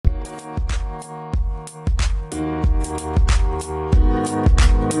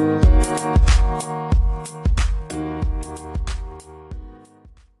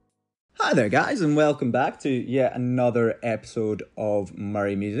Hi there, guys, and welcome back to yet another episode of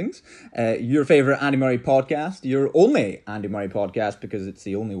Murray Musings, your favourite Andy Murray podcast, your only Andy Murray podcast, because it's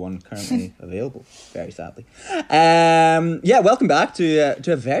the only one currently available, very sadly. Welcome back to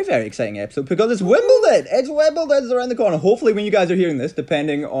a very, very exciting episode, because it's Wimbledon! It's around the corner. Hopefully when you guys are hearing this,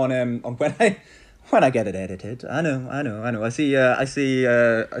 depending on when I get it edited. I know. I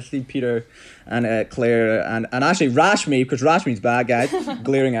see Peter and Claire and actually Rashmi, because Rashmi's bad, guys,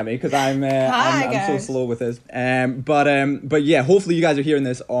 glaring at me because I'm so slow with this. But yeah, hopefully you guys are hearing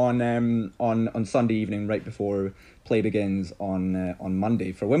this on Sunday evening, right before play begins on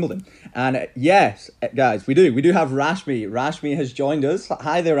Monday for Wimbledon. And yes, guys, we do have Rashmi. Rashmi has joined us.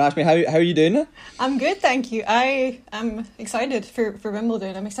 Hi there, Rashmi. How are you doing? I'm good, thank you. I am excited for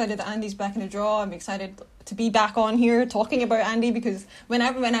Wimbledon. I'm excited that Andy's back in the draw. I'm excited to be back on here talking about Andy, because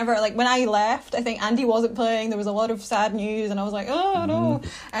whenever like when I left, I think Andy wasn't playing. There was a lot of sad news and I was like, oh no.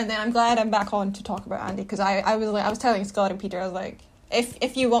 And then I'm glad I'm back on to talk about Andy, because I was telling Scott and Peter, I was like,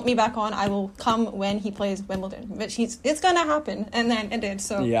 If you want me back on, I will come when he plays Wimbledon. But it's going to happen. And then it did.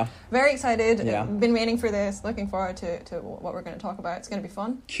 So yeah. Very excited. Yeah. Been waiting for this. Looking forward to what we're going to talk about. It's going to be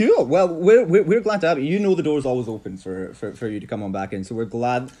fun. Cool. Well, we're glad to have you. You know the door's always open for you to come on back in. So we're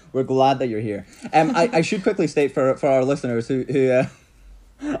glad that you're here. I should quickly state for our listeners who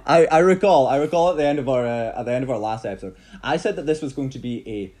I recall at the end of our last episode, I said that this was going to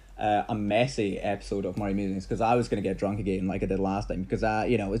be a messy episode of Murray Musings, because I was going to get drunk again like I did last time, because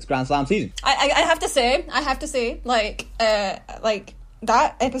it's Grand Slam season. I have to say like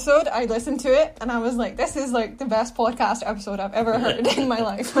that episode, I listened to it and I was like, this is like the best podcast episode I've ever heard in my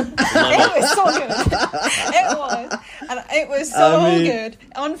life. It was so good. It was so good,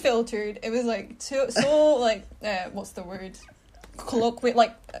 unfiltered. It was like so like what's the word, colloquial,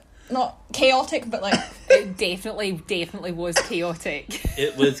 like not chaotic, but like it definitely was chaotic.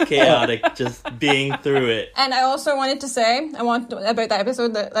 It was chaotic just being through it. And I also wanted to say about that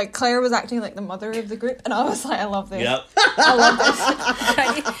episode that like Claire was acting like the mother of the group, and I was like, I love this. Yep. I love this.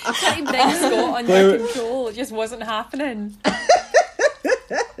 Trying to bring Scott under control. It just wasn't happening.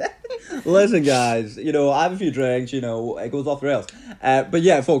 Listen, guys, I have a few drinks, it goes off the rails. But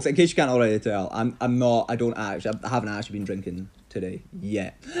yeah, folks, in case you can't already tell, I haven't actually been drinking today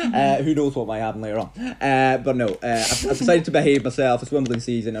yet. Who knows what might happen later on. But no, I've decided to behave myself. It's Wimbledon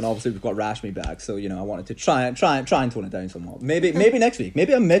season, and obviously we've got Rashmi back, so I wanted to try and tone it down somewhat. Maybe next week.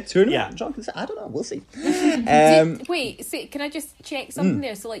 Maybe I'm mid-tournament. Yeah. I don't know. We'll see. Can I just check something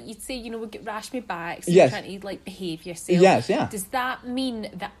there? So like you'd say, we'll get Rashmi back, so you're trying to like behave yourself. Yes, yeah. Does that mean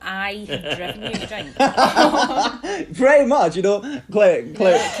that I have driven you to drink? Pretty much, Claire.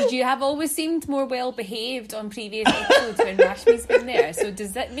 Because you have always seemed more well behaved on previous episodes when Rashmi's been there. So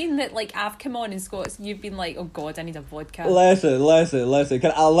does that mean that like I've come on and Scott's, you've been like, oh god, I need a vodka? Listen.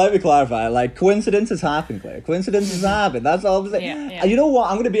 Let me clarify. Like, coincidences happen, Claire. Coincidences happen. That's all I'm saying. Yeah. You know what?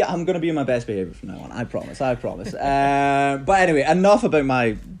 I'm gonna be in my best behaviour from now on. I promise. But anyway, enough about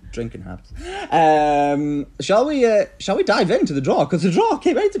my drinking habits. Shall we dive into the draw? Because the draw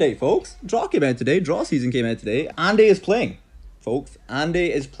came out today, folks. Draw season came out today. Andy is playing, folks.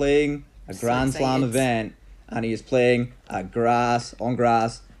 Andy is playing a Grand Slam event, and he is playing on grass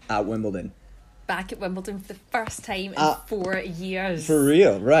at Wimbledon. Back at Wimbledon for the first time in 4 years. For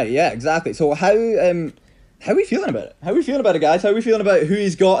real, right? Yeah, exactly. So how are we feeling about it? Guys? How are we feeling about who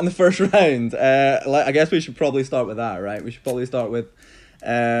he's got in the first round? I guess we should probably start with that, right? We should probably start with who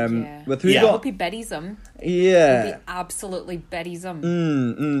you got. I hope he buries him. Yeah. He absolutely buries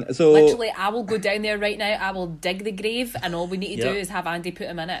him. So literally, I will go down there right now. I will dig the grave, and all we need to do is have Andy put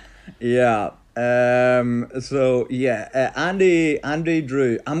him in it. Yeah. Andy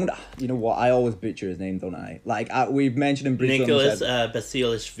Drew. You know what? I always butcher his name, don't I? Like we've mentioned him briefly. Nicholas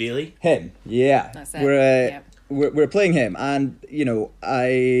Basilashvili. Him. Yeah. That's it. We're playing him, and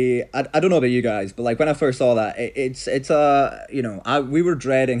I don't know about you guys, but like when I first saw that, we were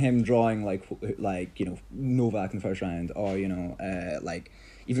dreading him drawing like Novak in the first round, or like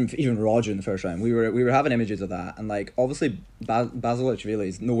even Roger in the first round. We were having images of that, and like obviously Basilashvili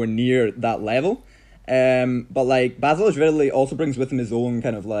is nowhere near that level, but like Basilashvili also brings with him his own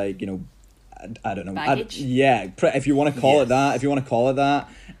kind of like I don't know. Baggage? If you want to call it that.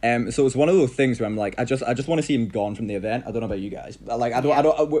 So it's one of those things where I'm like, I just want to see him gone from the event. I don't know about you guys, but like, I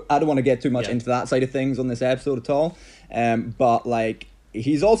don't want to get too much into that side of things on this episode at all. But like,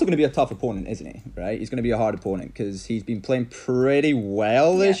 he's also going to be a tough opponent, isn't he? Right? He's going to be a hard opponent because he's been playing pretty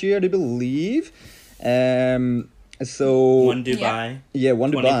well this year, I believe. So one Dubai. Yeah,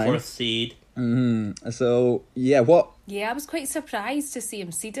 one Dubai. 24th seed. So what? Yeah, I was quite surprised to see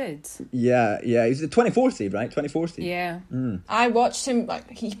him seeded. Yeah. He's the 24th seed, right? 24th seed. Yeah. I watched him, like,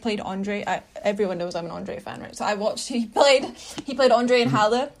 he played Andre. Everyone knows I'm an Andre fan, right? So I watched, he played Andre in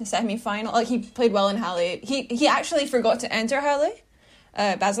Halle, the semi-final. Like, he played well in Halle. He actually forgot to enter Halle,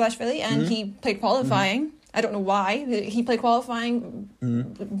 Basilashvili, and he played qualifying. I don't know why. He played qualifying,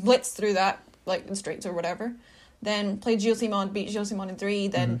 blitzed through that, like, in straights or whatever. Then played Gilles Simon, beat Gilles Simon in 3,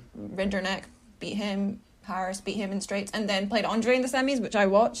 then Rinderknecht beat him, Harris beat him in straights, and then played Andre in the semis, which I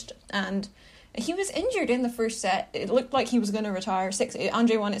watched, and he was injured in the first set. It looked like he was going to retire.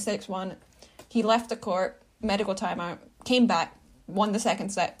 Andre won at 6-1. He left the court, medical timeout, came back, won the second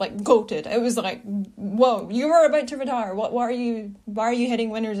set, like, goated. It was like, whoa, you were about to retire. Why are you hitting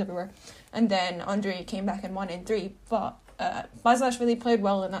winners everywhere? And then Andre came back and won in 3, but Basilashvili played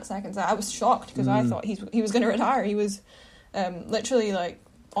well in that second set. I was shocked because I thought he was going to retire. He was literally, like,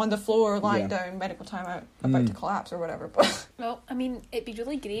 on the floor, lying down, medical timeout, about to collapse or whatever. But well, I mean, it'd be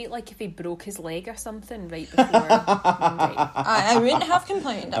really great, like, if he broke his leg or something right before Monday. I wouldn't have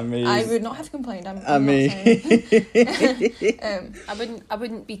complained. I would not have complained. I'm not saying. I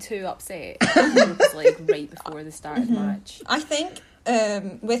wouldn't be too upset if he broke his leg right before the start of the match. I think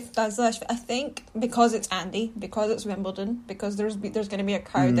with Basilashvili, I think because it's Andy, because it's Wimbledon, because there's going to be a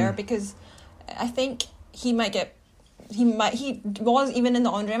crowd there, because I think he was, even in the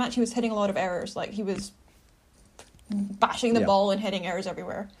Andre match, he was hitting a lot of errors. Like, he was bashing the ball and hitting errors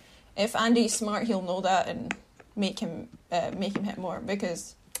everywhere. If Andy's smart, he'll know that and make him hit more,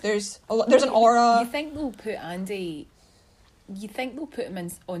 because there's an aura. You think they'll put him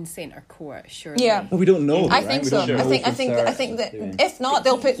on centre court? Surely. Yeah, but we don't know. I think so. Sure. I think that if not,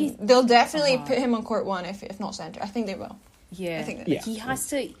 they'll definitely put him on court 1 if not centre. I think they will. Yeah, I think that, he has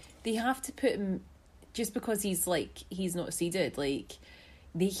to. They have to put him just because he's not seeded. Like,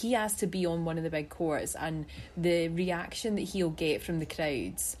 he has to be on one of the big courts, and the reaction that he'll get from the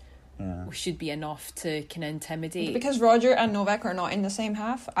crowds should be enough to kind of intimidate. Because Roger and Novak are not in the same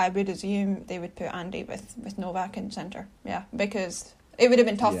half, I would assume they would put Andy with Novak in centre. Yeah, because it would have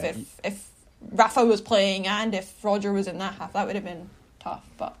been tough if Rafa was playing and if Roger was in that half. That would have been tough.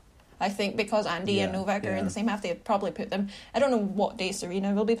 But I think because Andy and Novak are in the same half, they'd probably put them. I don't know what day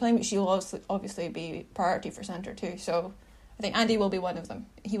Serena will be playing, but she'll obviously be priority for centre too. So I think Andy will be one of them.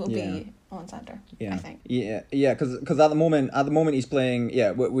 He will be on centre. Yeah, I think. Yeah, because at the moment he's playing. Yeah,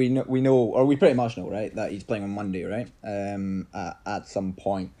 we know, or we pretty much know, right, that he's playing on Monday, right? At some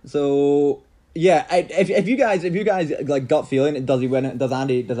point. So yeah, if you guys like gut feeling, does he win it? Does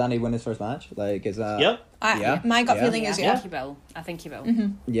Andy win his first match? Like, is that? Yep. My gut feeling is I think he will.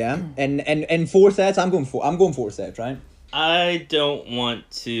 Mm-hmm. Yeah, and 4 sets. I'm going 4 sets, right? I don't want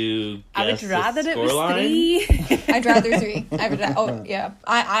to guess I would rather the it was scoreline. 3. I'd rather 3.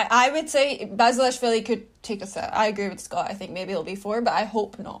 I would say Basilashvili could take a set. I agree with Scott. I think maybe it'll be 4, but I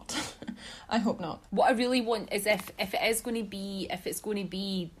hope not. I hope not. What I really want is if it's going to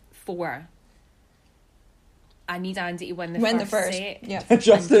be 4, I need Andy to win the first set. Yeah.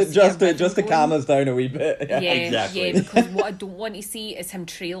 just to calm us down a wee bit. Yeah, exactly. Yeah, because what I don't want to see is him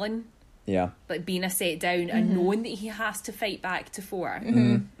trailing. Yeah. Like, being a set down and knowing that he has to fight back to 4.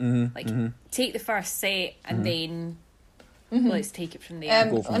 Take the first set and then let's take it from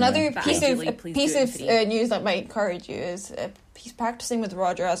there. Another there. piece Ideally, of please do it in 3. news that might encourage you is he's practicing with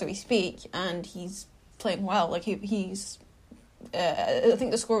Roger as we speak, and he's playing well. Like, he's I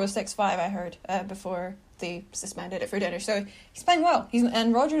think the score was 6-5. I heard before they suspended it for dinner. So he's playing well.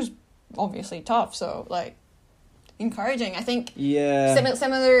 And Roger's obviously tough. So, like, encouraging. I think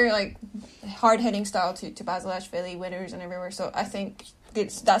similar, like, hard hitting style to Basilashvili, winners and everywhere. So I think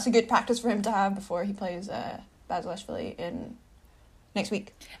that's a good practice for him to have before he plays Basilashvili in next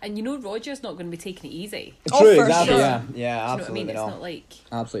week. And Roger's not going to be taking it easy. True, for exactly. sure. Yeah, absolutely. You know what I mean? It's not like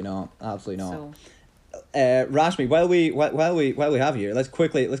Absolutely not. So. Rashmi, while we have you here, let's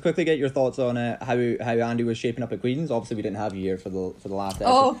quickly get your thoughts on how Andy was shaping up at Queens. Obviously, we didn't have you here for the last episode.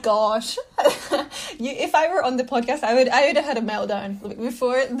 Oh gosh, if I were on the podcast, I would have had a meltdown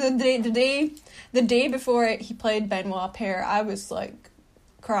before the day before he played Benoit Paire. I was like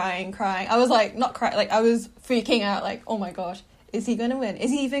crying. I was like not crying, like I was freaking out. Like, oh my gosh, is he gonna win?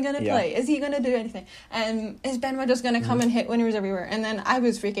 Is he even gonna play? Is he gonna do anything? And is Benoit just gonna come and hit winners everywhere? And then I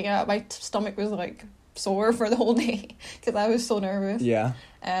was freaking out. My stomach was like sore for the whole day because I was so nervous. But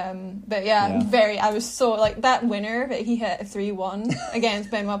I was so, like, that winner that he hit 3-1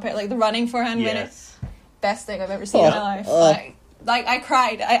 against Benoit Paire, like the running forehand winner, best thing I've ever seen in my life. Like I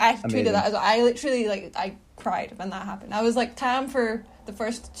cried. I tweeted that as well. I literally, like, I cried when that happened. I was like calm for the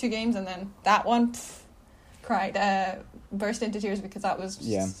first 2 games, and then that one cried. burst into tears because that was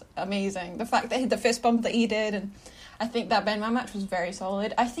Yeah. just amazing. The fact that the fist bump that he did, and I think that Benoit match was very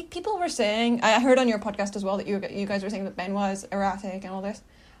solid. I think people were saying, I heard on your podcast as well that you guys were saying that Benoit is erratic and all this.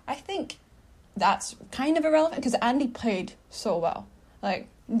 I think that's kind of irrelevant because Andy played so well. Like,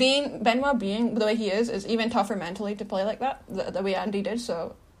 Benoit being the way he is even tougher mentally to play like that, the way Andy did.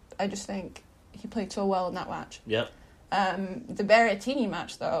 So I just think he played so well in that match. Yep. The Berrettini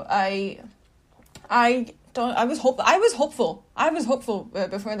match, though, I was hopeful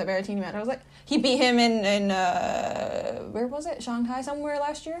before the Berrettini match. I was like, he beat him in where was it? Shanghai somewhere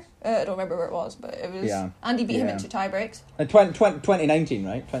last year. I don't remember where it was, but it was. Yeah. Andy beat him Yeah. in 2 tie breaks. 2019,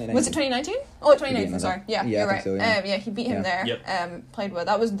 right? 2019. Was it 2019? Oh, 2019. Sorry. Yeah, Yeah, you're I right. think so, yeah. Yeah, he beat him Yeah. there. Yep. Played well.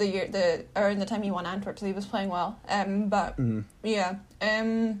 That was the year around the time he won Antwerp, so he was playing well. But yeah.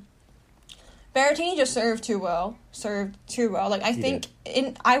 Berrettini just served too well. Like, I think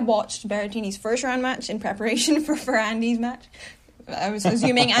I watched Berrettini's first round match in preparation for Andy's match. I was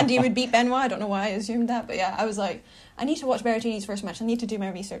assuming Andy would beat Benoit. I don't know why I assumed that, but yeah, I was like, I need to watch Berrettini's first match. I need to do my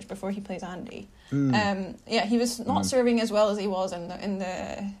research before he plays Andy. Yeah, he was not serving as well as he was in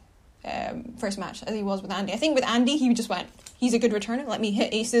the first match as he was with Andy. I think with Andy, he just went, he's a good returner. Let me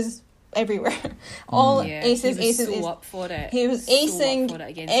hit aces everywhere. Aces. He was so up for it. He was So acing up for it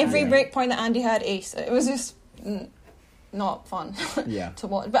against every Andy. break point that Andy had ace. It was just not fun Yeah. to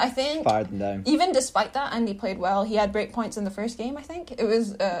watch. But I think Fired them down. even despite that, Andy played well. He had break points in the first game, I think. It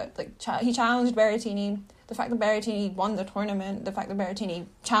was he challenged Berrettini. The fact that Berrettini won the tournament, the fact that Berrettini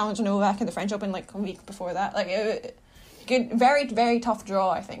challenged Novak in the French Open like a week before that, good, very, very tough draw,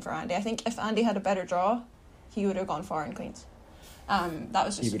 I think, for Andy. I think if Andy had a better draw, he would have gone far in Queens. That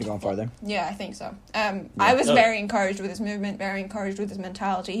was just. He would have gone farther. Yeah, I think so. I was very encouraged with his movement, very encouraged with his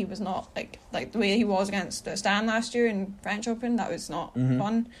mentality. He was not like the way he was against Stan last year in French Open. That was not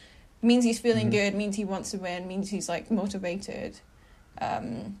fun. Means he's feeling good. Means he wants to win. Means he's like motivated.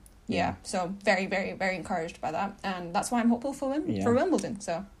 Yeah. So very, very, very encouraged by that, and that's why I'm hopeful for Wimbledon.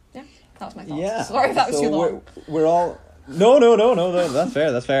 So yeah, that was my thoughts. Yeah. Sorry if that was too long. We're all. No. That's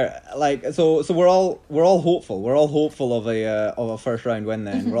fair. That's fair. Like, so we're all hopeful. We're all hopeful of a first round win.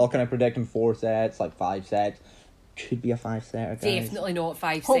 Then we're all kind of predicting 4 sets, like 5 sets. Could be a 5-setter, guys. Definitely not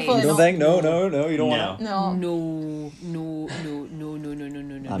 5 Hopefully You don't sets. think? No. You don't No. want to. No.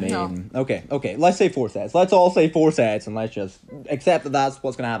 No. I mean, okay. Let's say 4 sets. Let's all say 4 sets, and let's just accept that that's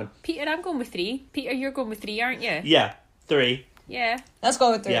what's going to happen. Peter, I'm going with 3. Peter, you're going with 3, aren't you? Yeah, 3. Yeah. Let's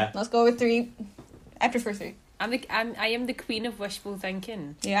go with 3. Yeah. Let's go with 3. I prefer 3. I am the queen of wishful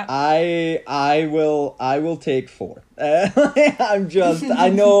thinking. Yeah. I will take 4.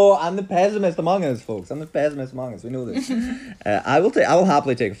 I know I'm the pessimist among us, folks. I'm the pessimist among us. We know this. I will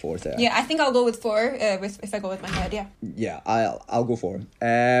happily take a 4 set. Yeah, I think I'll go with 4. If I go with my head, yeah. Yeah, I'll go for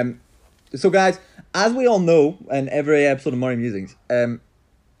it. So guys, as we all know, in every episode of Murray Musings, I'm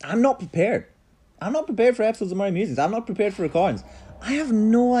not prepared. I'm not prepared for episodes of Murray Musings. I'm not prepared for recordings. I have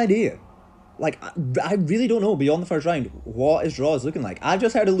no idea. Like, I really don't know beyond the first round what his draw is looking like. I've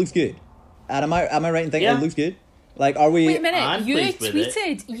just heard it looks good. And am I right in thinking it looks good? Like, are we... Wait a minute, I'm you pleased with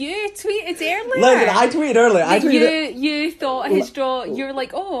it. tweeted earlier. Listen, I tweeted earlier. You thought his draw. You were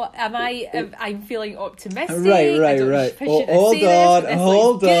like, "Oh, I'm feeling optimistic." Right. Hold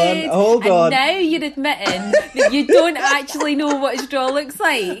on. And now you're admitting that you don't actually know what his draw looks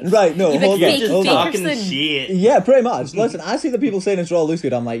like. Right, no, You've hold been on. faking Hold on. Talking Fakerson. shit. Yeah, pretty much. Listen, I see the people saying his draw looks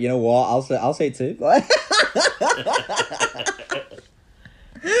good. I'm like, you know what? I'll say it too.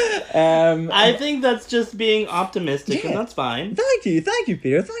 I think that's just being optimistic, and that's fine. Thank you,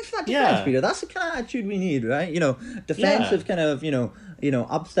 Peter. Thanks for that defense, Yeah. Peter. That's the kind of attitude we need, right? You know, defensive kind of,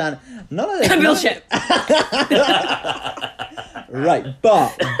 upstand. None of this. Bullshit. Right,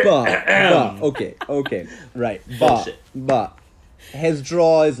 but okay, right, Bullshit. but his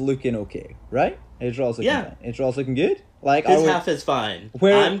draw is looking okay, right? His draw's looking Yeah. fine. His draw's looking good. Like, His half is fine.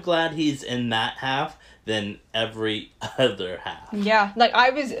 Where- I'm glad he's in that half than every other half. Yeah, like I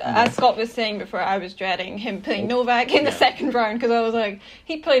was, as Scott was saying before, I was dreading him playing Novak in the second round because I was like,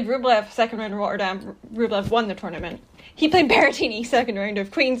 he played Rublev second round of Rotterdam, Rublev won the tournament. He played Berrettini second round of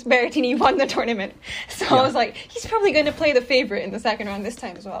Queens, Berrettini won the tournament. So I was like, he's probably going to play the favourite in the second round this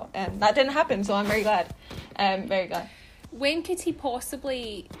time as well. And that didn't happen, so I'm very glad. Very glad. When could he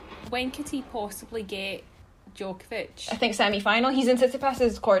possibly get Djokovic? I think semi-final. He's in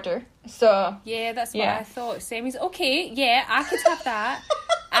Tsitsipas's quarter, so... Yeah, that's what Yeah. I thought. Semis, okay, yeah, I could have that.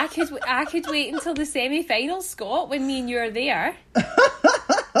 I could wait until the semi-finals, Scott, when me and you are there.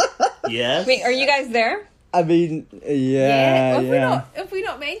 Yes. Wait, are you guys there? I mean, yeah. Have we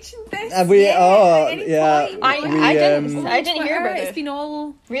not mentioned this? We yeah. I didn't hear about it. It's it. been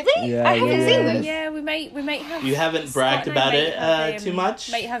all Really? Yeah, I haven't seen this. Yeah, we might have. You haven't Scott bragged and I about might it have, too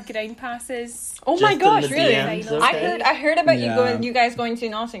much? Might have ground passes. Oh Just my in gosh, the really? DMs, okay. I heard about Yeah. you guys going to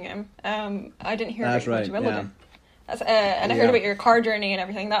Nottingham. I didn't hear That's about right, you going to Wimbledon. yeah. That's, and I heard Yeah. about your car journey and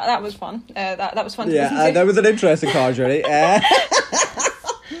everything. That was fun. That was fun to listen Yeah, to. that was an interesting car journey.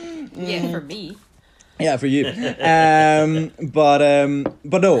 Yeah, for me. Yeah, for you.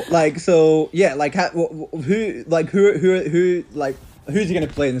 But no, like, so yeah, like, who's he gonna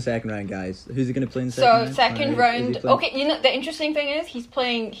play in the second round, guys? Who's he gonna play in the second round? So second Alright, is he round. playing- Okay, you know the interesting thing is he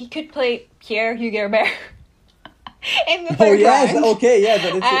could play Pierre Hugerbert in the Oh third yes, round. okay,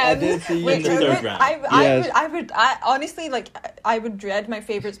 yes, I did see you. Which In the third round. Yes. I honestly, like, I would dread my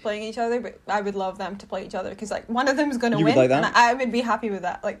favorites playing each other, but I would love them to play each other because, like, one of them is going to You would win, like that? and I would be happy with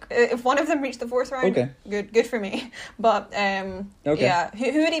that. Like, if one of them reached the fourth round, Okay. good for me. But Okay. yeah,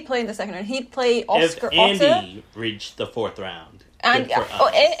 who would he play in the second round? He'd play Oscar If Otte. Andy reached the fourth round, And good for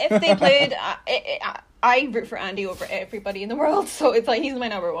us. if they played, I root for Andy over everybody in the world, so it's like he's my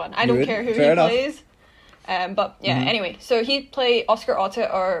number one. I don't Good. care who Fair he enough. plays. But yeah, anyway, so he'd play Oscar Otte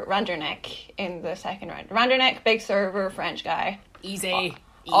or Randerneck in the second round. Randerneck, big server, French guy. Easy.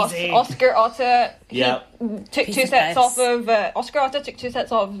 Oscar Otte Yep. took Piece two of sets piss. off of Oscar Otte took 2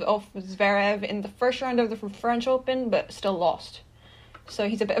 sets off Zverev in the first round of the French Open, but still lost. So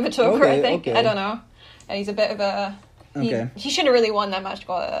he's a bit of a choker, Okay, I think. okay. I don't know. And he's a bit of a. Okay. He should have really won that match.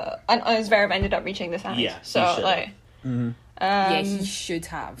 And Zverev ended up reaching the semis. Yeah, he so should've. like. Yeah, he should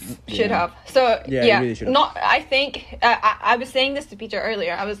have. Should Yeah. have. So Yeah, yeah, he really should have. not. I think I was saying this to Peter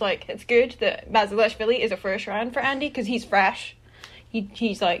earlier. I was like, it's good that Basilashvili is a first round for Andy because he's fresh.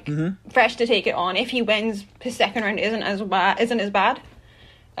 He's like fresh to take it on. If he wins, his second round isn't as bad.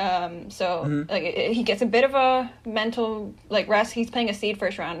 So like he gets a bit of a mental like rest. He's playing a seed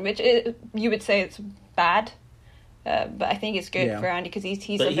first round, which you would say it's bad. But I think it's good Yeah. for Andy because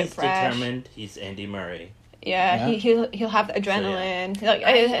he's but a bit he's fresh. determined. He's Andy Murray. Yeah, Yeah. he'll have the adrenaline. Like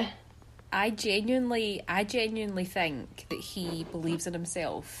I genuinely think that he believes in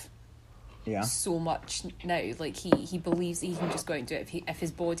himself Yeah. so much now. Like he believes he can just go out and do it if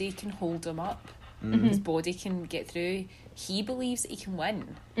his body can hold him up, his body can get through. He believes that he can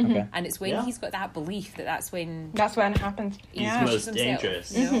win, Okay. and it's when Yeah. he's got that belief that's when that's when it happens. he Yeah. pushes most himself,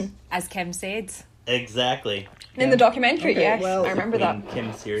 dangerous. you know? As Kim said. Exactly. In the documentary, Okay, yes, well, I remember When that.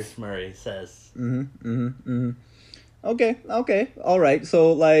 Kim Sears Murray says, Okay, all right.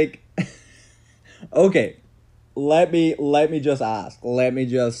 So like, okay, let me just ask. Let me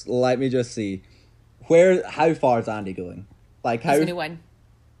just see, how far is Andy going? Like how? He's going to win.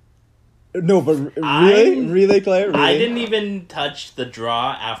 No, but really, Claire. Really? I didn't even touch the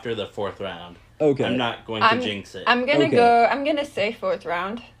draw after the fourth round. Okay. I'm not going to jinx it. I'm gonna Okay. go. I'm gonna say fourth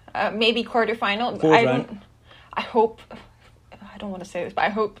round, maybe quarterfinal. Fourth I round. don't. I hope. I don't want to say this, but I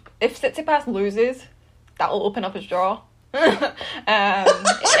hope if Tsitsipas loses, that will open up his draw. If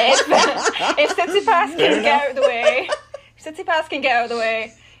Tsitsipas can get out of the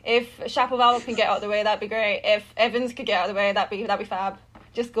way, if Shapovalov can get out of the way, that'd be great. If Evans could get out of the way, that'd be fab.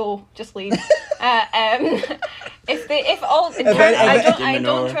 Just go, just leave. I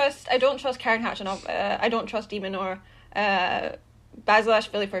don't trust Karen Khachanov. I don't trust Demonor.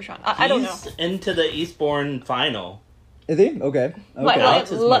 Basilashvili first round. I don't know. He's into the Eastbourne final. Is he? Okay.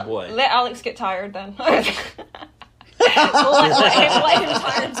 Alex is my boy. Let Alex get tired then. let him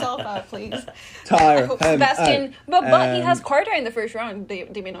tire himself out, please. Tire him Sebastian, out. but he has Carter in the first round.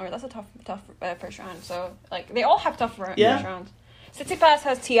 Demonor, that's a tough first round. So like they all have tough first rounds. Tsitsipas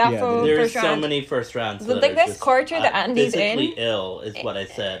has Tiafoe Yeah, There's first so round. many first rounds. Like that are this just, quarter that Andy's physically in. ill is what I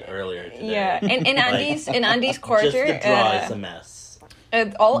said earlier today. Yeah, in Andy's quarter, Just the draw is a mess.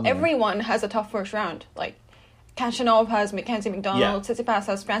 everyone has a tough first round. Like Khachanov has Mackenzie McDonald, Tsitsipas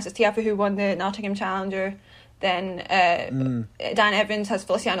has Francis Tiafoe who won the Nottingham Challenger. Then Dan Evans has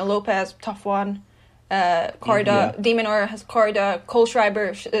Feliciano Lopez, tough one. Korda, Demonor has Korda, Cole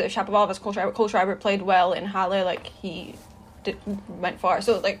Schreiber, Shapovalov has Cole Schreiber. Cole Schreiber played well in Halle, like he went far.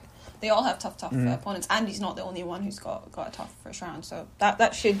 So like they all have tough opponents. Andy's not the only one who's got a tough first round. So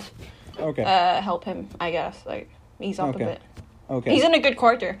that should help him, I guess. Like ease up a bit. Okay. He's in a good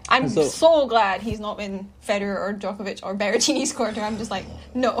quarter. I'm So- so glad he's not in Federer or Djokovic or Berrettini's quarter. I'm just like,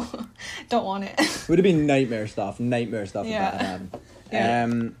 no, don't want it. Would have been nightmare stuff. If that had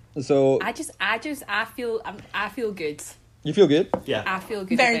happened. So I feel good. you feel good? Yeah, I feel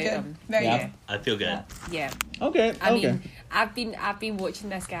good Very about good. him. Very Yeah. good. I feel good. Yeah. Okay. I mean, I've been watching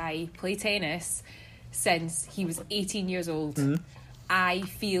this guy play tennis since he was 18 years old. I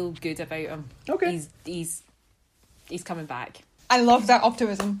feel good about him. Okay. He's coming back. I love that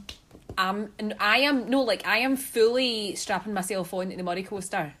optimism. I am fully strapping myself on to the Murray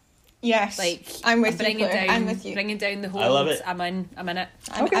coaster. Yes, Like I'm with you. bringing Claire. down, I'm with you. bringing down the hold. I love it. I'm in it.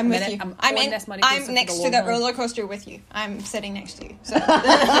 I'm with you. I'm on this Murray coaster I'm next for to the the long haul. roller coaster with you. I'm sitting next to you. So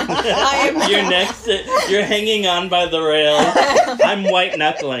I am. You're next to, you're hanging on by the rail. I'm white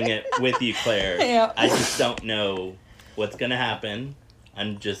knuckling it with you, Claire. Yeah. I just don't know what's gonna happen.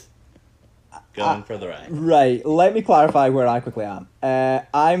 I'm just going for the ride. Right, let me clarify where I quickly am.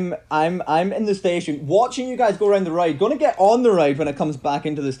 I'm in the station watching you guys go around the ride. Gonna get on the ride when it comes back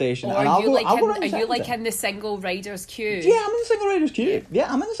into the station. Or and are you I'll go around are the you second like time. in the single riders queue? Yeah, I'm in the single riders queue. Yeah,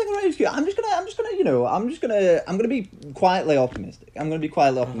 I'm in the single riders queue. I'm just gonna, you know, I'm gonna be quietly optimistic. I'm gonna be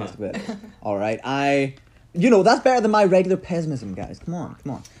quietly optimistic about it. All right, that's better than my regular pessimism, guys. Come on.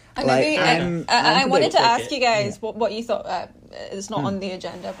 And Like, maybe, I'm I wanted to predictable. ask you guys what you thought. It's not on the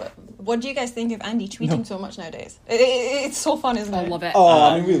agenda, but what do you guys think of Andy tweeting so much nowadays? It's so fun, isn't I it? love it. Oh,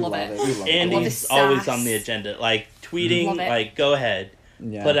 I mean, we love love it. it. We love it. Andy's the always sass. on the agenda. Like tweeting, Love it. like go ahead,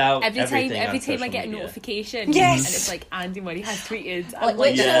 Yeah. put out Every everything time on I social get a media. notification, Yes. and it's like Andy Murray has tweeted. Like, I'm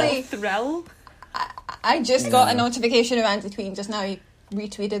like, literally- thrill. I just got a notification of Andy tweeting just now. He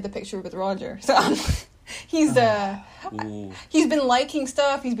retweeted the picture with Roger. So he's Ooh. he's been liking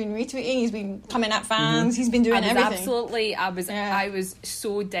stuff. He's been retweeting. He's been coming at fans. He's been doing everything. I was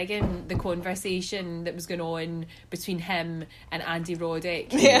so digging the conversation that was going on between him and Andy Roddick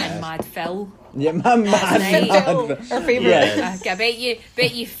Yeah. and Mad Phil. Yeah, my man. night. Phil, our favorite. Yes. I bet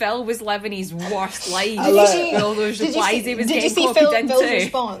you Phil was living his worst life. I like- with all those replies he was did you getting see copied Phil's into.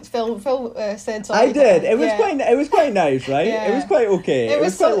 response? Phil said something. I did. It was Yeah. it was quite nice, right? Yeah. It was quite okay. It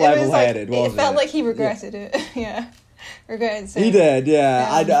was quite so- level-headed, it wasn't it? felt like he regretted it. Yeah, regretted saying He did,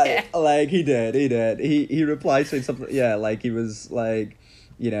 yeah. Yeah. Like he did. He replied saying something. Yeah, like he was like,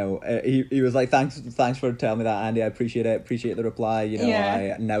 he was like, thanks for telling me that, Andy. I appreciate it. Appreciate the reply.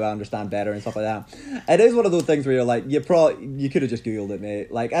 Yeah. Now I understand better and stuff like that. It is one of those things where you're like, you could have just googled it,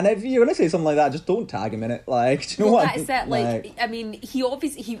 mate. Like, and if you're gonna say something like that, just don't tag him in it. Like, do you know Well, what? that's it. Like, I mean, he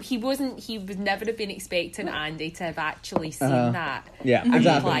obviously he would never have been expecting Andy to have actually seen that. Yeah, and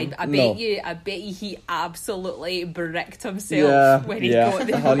exactly. replied. I No. bet you he absolutely bricked himself Yeah, when he yeah, got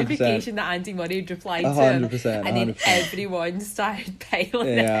the 100%. notification that Andy Murray had replied to him, 100%, and then 100%. everyone started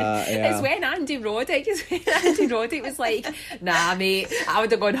piling Yeah, in. yeah. It's when Andy Roddick was like, "Nah, mate, I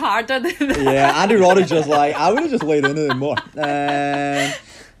would have gone harder than that." Yeah, Andy Roddick just like, I would have just laid into him more.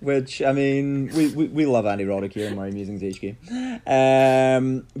 Which, I mean, we love Andy Roddick here in Murray Musings HQ.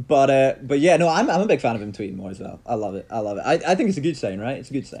 But yeah, no, I'm a big fan of him tweeting more as well. I love it. I think it's a good sign, right? It's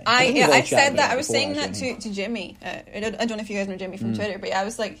a good sign. I think we've all I chatted said about that. it I was before, saying that actually. to Jimmy. I don't know if you guys know Jimmy from Twitter, but I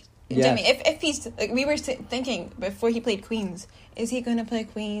was like, Yeah. Jimmy, if he's like, we were thinking before he played Queens, is he going to play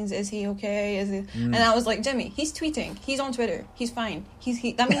Queens? Is he okay? Is he? And I was like, Jimmy, he's tweeting. He's on Twitter. He's fine.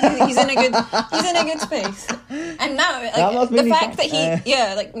 That means he's in a good space. And now, That must like, mean the he's fact that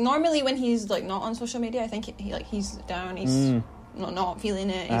fine. like normally when he's like not on social media, I think he's down. He's not feeling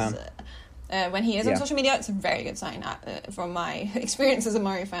it. He's, when he is on Yeah. social media, it's a very good sign from my experience as a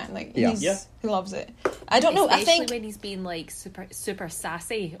Murray fan. Like, Yeah. he Yeah. loves it. I don't know. I Especially think. when he's been like super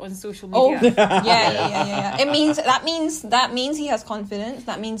sassy on social Oh, media. yeah. It means that means he has confidence.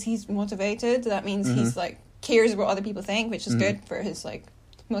 That means he's motivated. That means he's like cares what other people think, which is good for his like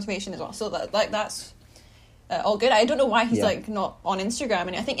motivation as well. So that's all good. I don't know why he's Yeah. like not on Instagram,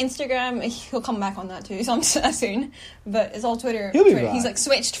 and I think Instagram he'll come back on that too soon. But it's all Twitter. He'll be Twitter. back. He's like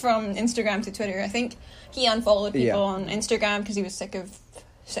switched from Instagram to Twitter. I think he unfollowed people Yeah. on Instagram because he was sick of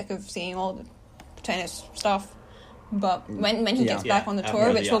seeing all the tennis stuff. But when he Yeah. gets back on the after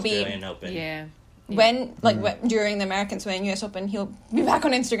tour, which the will be Australian Open. Yeah. when during the American swing US Open, he'll be back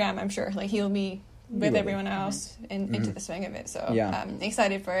on Instagram. I'm sure, like he'll be with will be. everyone else into the swing of it. So Yeah. I'm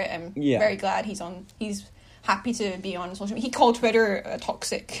excited for it. I'm Yeah. very glad he's happy to be on social media. He called Twitter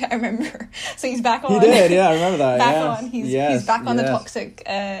toxic. I remember. So he's back on. He did, yeah, I remember that. Back yes. on. He's Yes, back on the yes.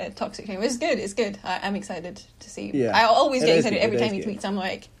 toxic thing. It's good. It's good. I'm excited to see. Yeah. I always It get is excited good, every it time is he good. tweets. I'm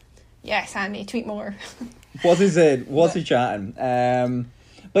like, yes, Andy, tweet more. What's he said? What's he chatting?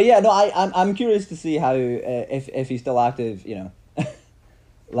 But yeah, no, I'm curious to see how if he's still active.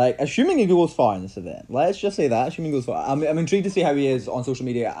 Like, assuming he goes far in this event, let's just say that, assuming he goes far, I'm intrigued to see how he is on social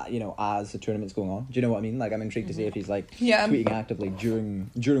media, as the tournament's going on. Do you know what I mean? Like, I'm intrigued to see if he's like Yeah. tweeting actively during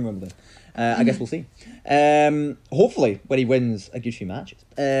Wimbledon. I guess we'll see. Hopefully, when he wins a good few matches.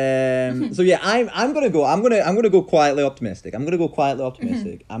 So yeah, I'm gonna go quietly optimistic. I'm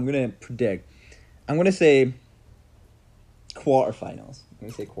gonna predict. I'm gonna say quarterfinals. I'm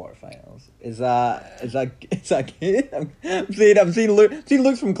gonna say quarterfinals. Is that good? I'm seeing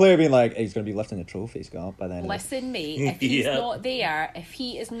looks from Claire being like, hey, he's gonna be lifting the trophy, Scott, by then. Listen, mate, if he's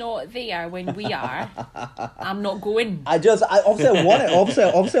not there when we are, I'm not going. Obviously I want it. Obviously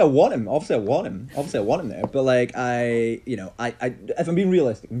I want him there. But like if I'm being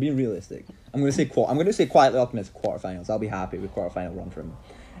realistic, I'm gonna say quietly optimistic quarterfinals. I'll be happy with quarterfinal run for him.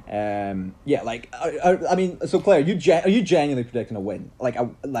 I mean, so Claire, are you genuinely predicting a win?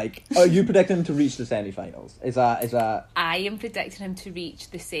 Are you predicting him to reach the semi-finals? Is that? I am predicting him to reach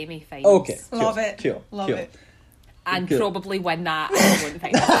the semi-finals. Okay, Love it. Love it. And Good. probably win that. And win the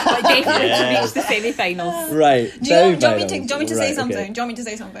finals. Like definitely to reach the semi-finals. Right. Do you want me to say Right, something? okay. Do you want me to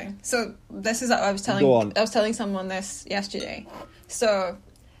say something? So this is what I was telling. Go on. I was telling someone this yesterday. So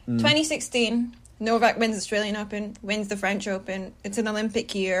 2016, Novak wins the Australian Open, wins the French Open. It's an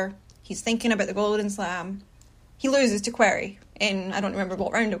Olympic year. He's thinking about the Golden Slam. He loses to Querrey in, I don't remember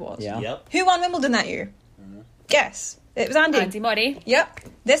what round it was. Yeah. Yep. Who won Wimbledon that year? Guess. It was Andy. Andy Murray. Yep.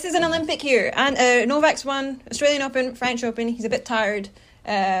 This is an Olympic year. And Novak's won Australian Open, French Open. He's a bit tired.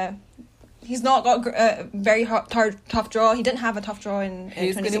 He's not got a very tough draw. He didn't have a tough draw in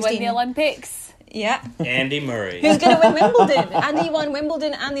Who's going 2016. to win the Olympics? Yeah. Andy Murray. Who's going to win Wimbledon? Andy won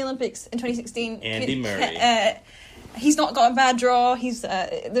Wimbledon and the Olympics in 2016. Andy Murray. He's not got a bad draw. He's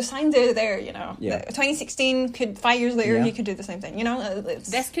the signs are there, you know. Yeah. 2016 could 5 years later Yeah. he could do the same thing, you know.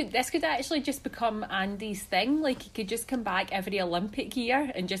 This could actually just become Andy's thing. Like he could just come back every Olympic year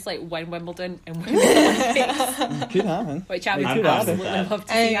and just like win Wimbledon and win the Olympics, Could happen. which I would It could absolutely happen. love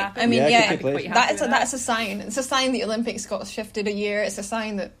to see happen. I mean, Yeah, yeah, it could take place. that's a sign. It's a sign the Olympics got shifted a year. It's a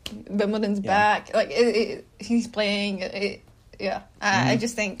sign that Wimbledon's Yeah. back. Like he's playing. I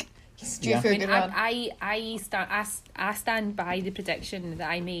just think he's due Yeah. for a I good mean, run. I stand by the prediction that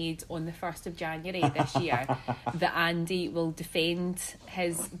I made on the 1st of January this year that Andy will defend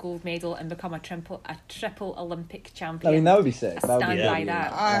his gold medal and become a triple Olympic champion. I mean, that would be sick. I That would stand be by really that.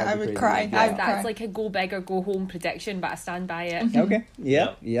 good. I That'd be would pretty cry. good. I would Yeah. That's like a go big or go home prediction, but I stand by it. Okay.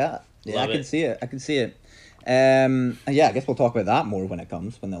 Yeah. Yep. I Love can it. see it. And yeah, I guess we'll talk about that more when it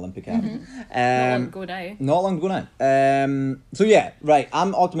comes, when the Olympic happens. Not long ago now. Not long to go now. So yeah, right.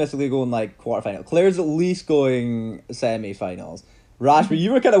 I'm optimistically going like quarterfinal. Claire's at least going semi-finals. Rashford,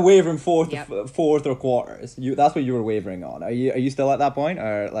 you were kind of wavering fourth or quarters. That's what you were wavering on. Are you still at that point,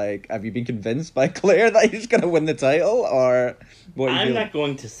 or like have you been convinced by Claire that he's going to win the title, or what? Are you I'm feeling? not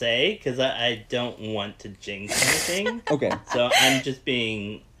going to say because I don't want to jinx anything. Okay. So I'm just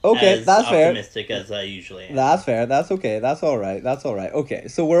being Okay, as that's fair. optimistic as I usually am. That's fair. That's okay. That's all right. Okay,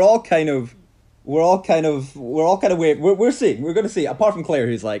 so we're all kind of waiting. We're seeing. We're going to see. Apart from Claire,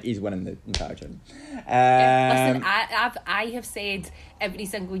 who's like he's winning the entire tournament. Listen, I have said every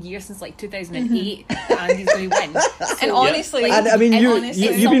single year since like 2008 that Andy's going to win. And honestly, And I mean,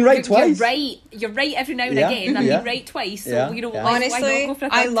 honestly, you've been right twice. You're right every now and Yeah, again. I've yeah. been right twice. So Yeah, you know, yeah. why honestly, not go for a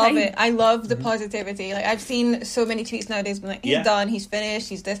I third love time? it. I love the positivity. Like I've seen so many tweets nowadays, being like, he's Yeah. done, he's finished,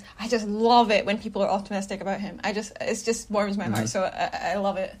 he's this. I just love it when people are optimistic about him. It just warms my heart. So I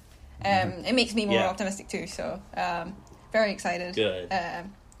love it. It makes me more Yeah. optimistic too. So very excited. Good.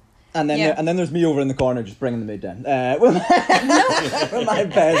 And then Yeah. and then there's me over in the corner just bringing the mood down with my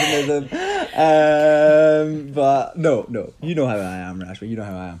pessimism. But no, you know how I am, Rashford. You know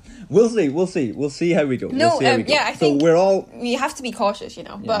how I am. We'll see how we go. No, We'll see how we go. yeah, I think so. We're all you have to be cautious, you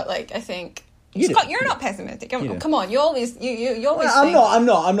know. Yeah. But like I think. You do. Scott, you're not pessimistic. You do. Come on, you always you always. I'm think,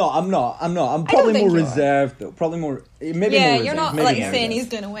 not. I'm probably think more you are. reserved though. Probably more. Maybe Yeah, more you're reserved. not Maybe like more saying he's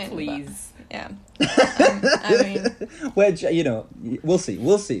reserved. gonna win. but, Please. yeah. I mean, Which we'll see. How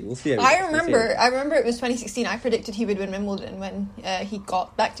it goes. I remember it was 2016. I predicted he would win Wimbledon when he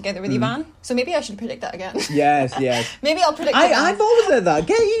got back together with Ivan. So maybe I should predict that again. Yes. Maybe I'll predict. Ivan. I've always said that.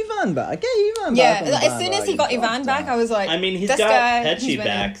 Get Ivan back. Yeah, on the as soon as he got bandwagon. Ivan back, I was like, I mean, he's this got guy, he's Petchy winning.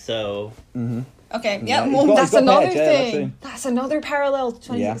 back, so Okay, Yeah, yeah, he's well, got- that's he's got another Petch, yeah, that's thing. That's another parallel to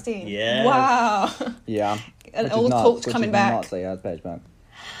 2016. Yes. Wow. Yeah. An Which is old nuts, coach which coming is back. nuts that he has Page back.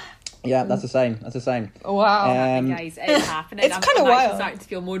 Yeah, that's a sign. Wow. Guys, it's happening. It's I'm kinda actually wild. starting to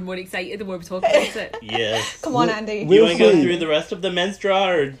feel more and more excited the more we talk about it. yes. Come on, Andy. we- You We'll want to go see. through the rest of the men's draw,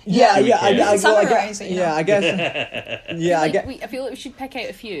 or Yeah, do we yeah, care? Summarize it, you know. yeah, I guess. Yeah, I get. I feel like we should pick out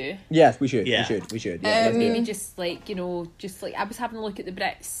a few. Yes, we should. Yeah. We should. Yeah, let's do it. Maybe just like I was having a look at the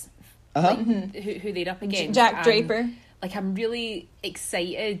Brits, Uh-huh. who they're up against. Jack and, Draper. Like I'm really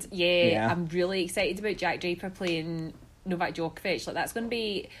excited. Yeah. I'm really excited about Jack Draper playing Novak Djokovic. Like that's going to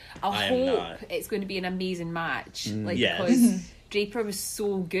be. I am hope not. it's going to be an amazing match. Like Yes. because Draper was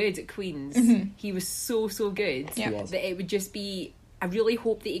so good at Queens. He was so good Yeah. was. that it would just be. I really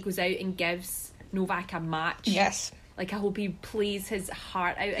hope that he goes out and gives Novak a match. Yes. Like, I hope he plays his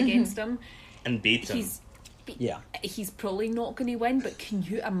heart out against him. And beats him. He's probably not going to win, but can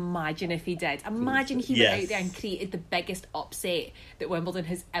you imagine if he did? Imagine he went out there and created the biggest upset that Wimbledon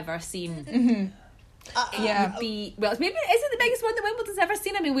has ever seen. It would be, well, maybe is it the biggest one that Wimbledon's ever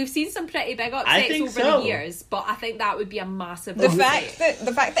seen? I mean, we've seen some pretty big upsets over the years, but I think that would be a massive the fact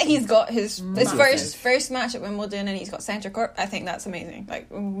that he's got his first match at Wimbledon and he's got centre court, I think that's amazing.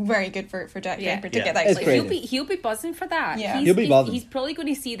 Like, very good for Jack Draper to get that. It's he'll be buzzing for that. Yeah. He'll be buzzing. He's probably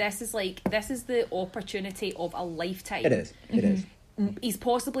going to see this as like, this is the opportunity of a lifetime. It is. He's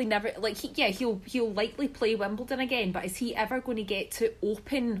possibly never, like, he'll likely play Wimbledon again, but is he ever going to get to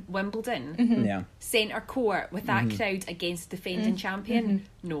open Wimbledon centre court with that crowd against defending champion?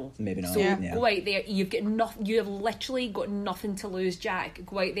 No, maybe not. So go out there, you have literally got nothing to lose, Jack.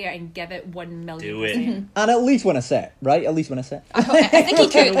 Go out there and give it 1 million%. Do it. And at least win a set, right? At least win a set. I think he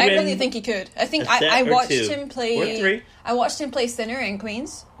could. I really think he could. I think I watched him play. Or 3. I watched him play Sinner in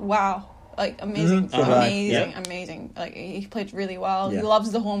Queens. Wow. Like, amazing. Amazing. Like, he played really well. He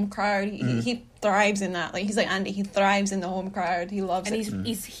loves the home crowd. He thrives in that. Like, he's like Andy, he thrives in the home crowd. He loves it. And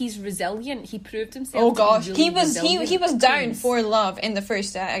he's resilient. He proved himself. Oh gosh, really he was down 4-love in the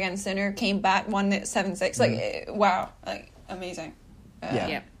first set against Sinner, came back, won it 7-6. Like, wow. Like, amazing.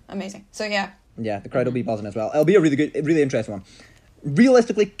 Amazing. So yeah, the crowd will be buzzing as well. It'll be a really interesting one.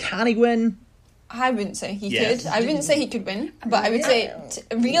 Realistically, can he win? I wouldn't say he could. I wouldn't say he could win, but I would say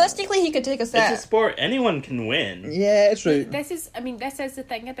realistically he could take a set. It's a sport. Anyone can win. Yeah, it's true. This is the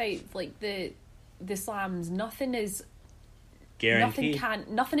thing about, like, the slams. Nothing is guaranteed.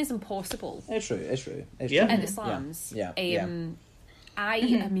 Nothing is impossible. It's true. In the slams.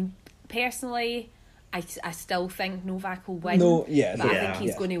 I mean, personally, I still think Novak will win.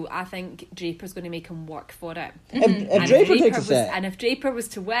 I think Draper's going to make him work for it. If Draper takes a set, and if Draper was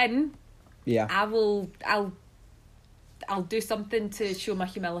to win, I'll do something to show my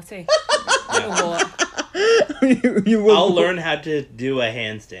humility. You know what? you will. I'll learn how to do a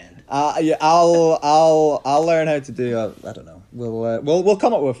handstand. I'll learn how to do. I don't know. We'll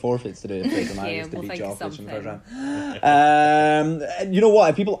come up with forfeits to do if Fraser manages to beat Djokovic in the first round. You know what?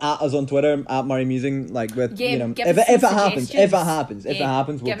 If people at us on Twitter at Murray Musing, like with if it happens,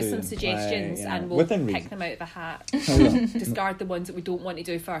 we'll give us some suggestions and we'll pick them out of a hat. Discard the ones that we don't want to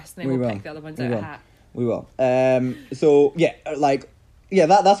do first, and then we'll pick the other ones out of a hat. We will. So yeah, like. Yeah,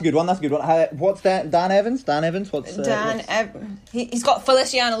 that's a good one. What's that? Dan Evans? What's he's got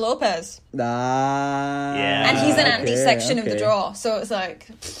Feliciano Lopez. And he's in Andy's section of the draw, so it's like,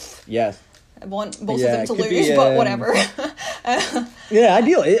 yes, I want both of them to lose, but whatever.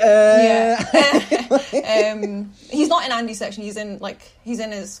 Ideally. He's not in Andy's section. He's in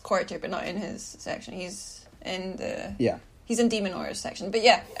his quarter, but not in his section. He's in He's in De Minaur's section, but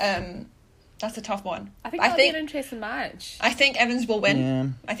that's a tough one. I think that'll be an interesting match. I think Evans will win. Yeah.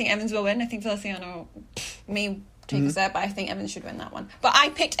 I think Feliciano may take a set, but I think Evans should win that one. But I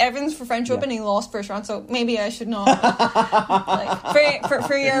picked Evans for French Open and he lost first round, so maybe I should not.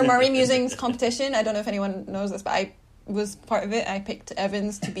 For your Murray Musings competition, I don't know if anyone knows this, but I was part of it. I picked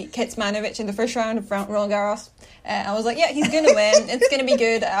Evans to beat Kecmanovic in the first round of Roland Garros. I was like, he's going to win. It's going to be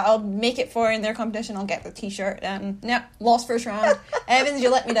good. I'll make it for in their competition. I'll get the t-shirt. Lost first round. Evans, you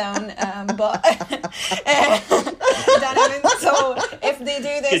let me down. But Dan Evans. So if they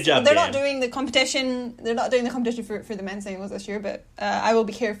do this, good job, they're not doing the competition. They're not doing the competition for the men's singles this year. But I will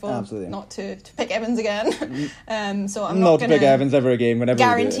be careful not to pick Evans again. So I'm not going to pick Evans ever again. Whenever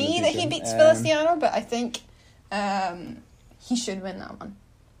guarantee that he beats Feliciano, but I think he should win that one.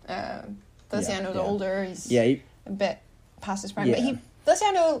 Feliciano's older. He's a bit past his prime. But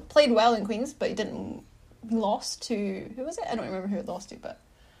Feliciano played well in Queens, but he lost to, who was it? I don't remember who it lost to, but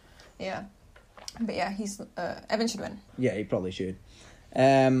he's Evan should win. Yeah, he probably should.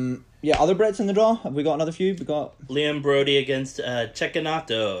 Other Brits in the draw. Have we got another few? We got Liam Brody against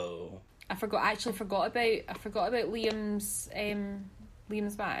Cecchinato. I forgot about Liam's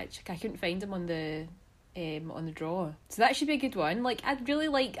match. I couldn't find him on the draw, so that should be a good one. Like, I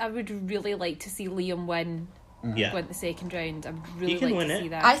would really like to see Liam win. Went the second round. I would really like to see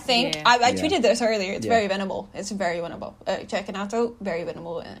that. I think I tweeted this earlier. It's very winnable. It's very winnable. Cecchinato, very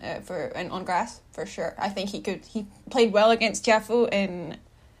winnable on grass for sure. I think he could. He played well against Tiafoe in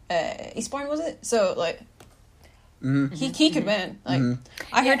Eastbourne, was it? So like, He could win. Like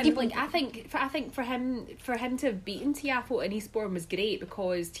I heard people I think for him to have beaten Tiafoe in Eastbourne was great,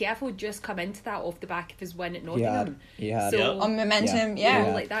 because Tiafoe just come into that off the back of his win at Nottingham. So on momentum, you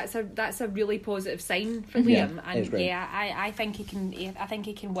know, like that's a really positive sign for Liam, and I think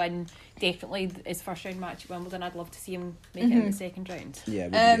he can win definitely his first round match at Wimbledon. I'd love to see him make it in the second round.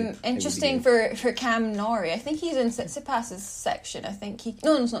 Yeah, interesting for Cam Norrie. I think he's in Tsitsipas's section. I think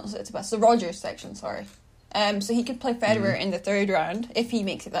no, it's not Tsitsipas, the Rogers section. Sorry. So he could play Federer in the third round if he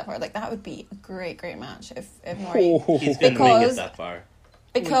makes it that far. Like that would be a great match if Norrie. He's going to make it that far.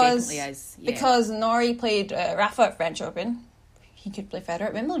 Because Norrie played Rafa at French Open. He could play Federer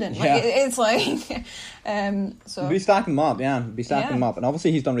at Wimbledon. Like it's like, so be stacking them up, be stacking them up, and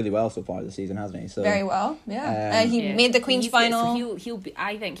obviously he's done really well so far this season, hasn't he? So very well, he made the Queen's final. So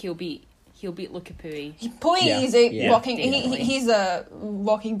I think he'll beat Luca Pouille. Pouille is a walking. He's a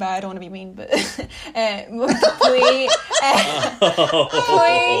walking bad. I don't want to be mean, but Pouille.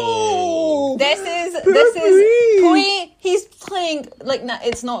 Pouille. This is Pouille. He's playing like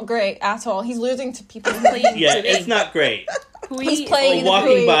it's not great at all. He's losing to people. It's not great. He's playing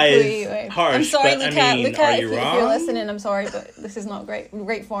walking by is harsh. I'm sorry, but, Luca, if you're listening, I'm sorry, but this is not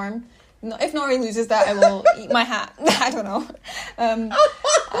great form. No, if Norrie loses that, I will eat my hat. I don't know.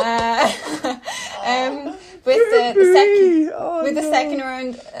 With the second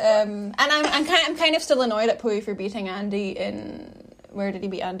round, and I'm kind of still annoyed at Pouille for beating Andy in. Where did he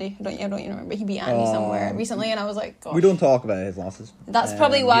beat Andy? I don't even remember. He beat Andy somewhere recently, and I was like, gosh. We don't talk about his losses. That's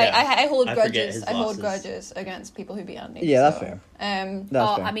probably why I hold grudges. I hold grudges against people who beat Andy. Yeah, that's fair.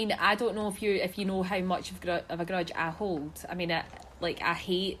 That's fair. I mean, I don't know if you know how much of a grudge I hold. I mean, I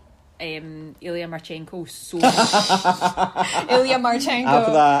hate Ilya Marchenko so much. Ilya Marchenko.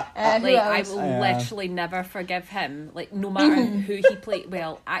 After that, I will literally never forgive him. Like, no matter who he played.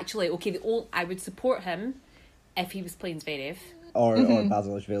 Well, actually, okay, I would support him if he was playing Zverev. Or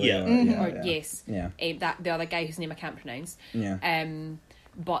Basilashvili. Yes. That the other guy whose name I can't pronounce. Yeah.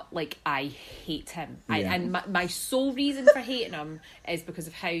 But like I hate him. And my sole reason for hating him is because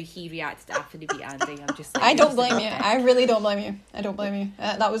of how he reacted after he beat Andy. I'm just like, I don't blame you. I really don't blame you. I don't blame you.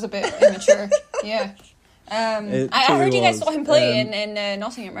 That was a bit immature. Yeah. I heard you guys saw him play in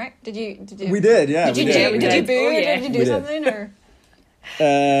Nottingham, right? Did you? We did, yeah. Did you boo? Or did you do something? Or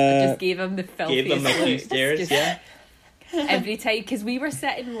I just gave him the filthiest. Gave him a few stares. Every time, because we were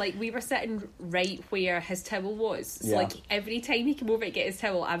sitting right where his towel was. So like every time he came over to get his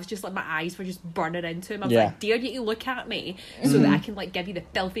towel, I was just like, my eyes were just burning into him. I was like, dare you to look at me so that I can like give you the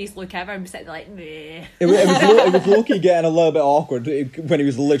filthiest look ever. I'm sitting there like, meh. It was Loki getting a little bit awkward when he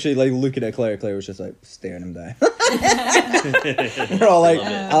was literally like looking at Claire. Claire was just like staring him down. We're all like,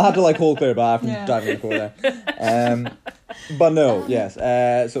 I'll have to like hold Claire back from driving the car there. But no, yes.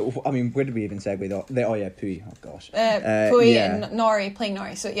 So I mean, where did we even segue? Pouille. Oh gosh. Pouille and Norrie playing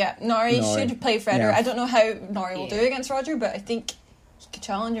Norrie. So Norrie should play Federer. Yeah. I don't know how Norrie will do against Roger, but I think he could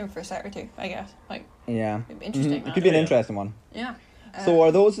challenge him for a set or two. I guess. Like, it'd be interesting. It could be an interesting one. Yeah. So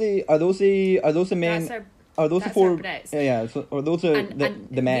are those the main? Are those the four? Yeah. So are those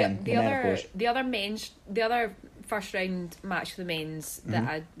the men? The other first round match for the men's that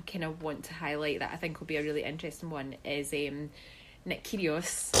I kind of want to highlight that I think will be a really interesting one is Nick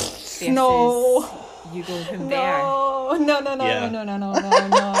Kyrgios versus Hugo Humbert. No.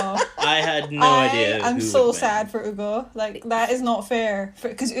 I had no idea. I'm so sad for Hugo. Like, that is not fair.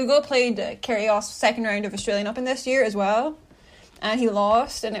 Because Hugo played Kyrgios second round of Australian Open this year as well. And he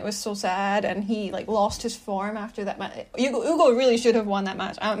lost, and it was so sad. And he like lost his form after that match. Hugo really should have won that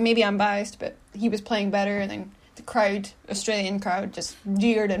match. Maybe I'm biased, but he was playing better. And then the Australian crowd, just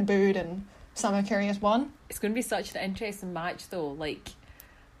jeered and booed, and somehow Kyrgios won. It's going to be such an interesting match, though. Like,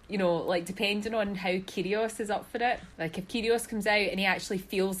 you know, like depending on how Kyrgios is up for it. Like, if Kyrgios comes out and he actually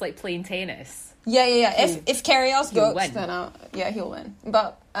feels like playing tennis. Yeah. If Kyrgios goes, then he'll win.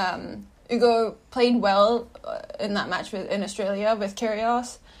 But Hugo played well in that match in Australia with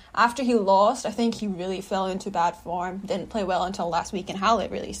Kyrgios. After he lost, I think he really fell into bad form. Didn't play well until last week in Halle,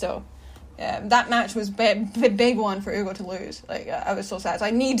 really. So that match was a big one for Hugo to lose. Like, I was so sad. So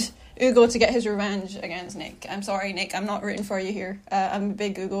I need Hugo to get his revenge against Nick. I'm sorry, Nick. I'm not rooting for you here. I'm a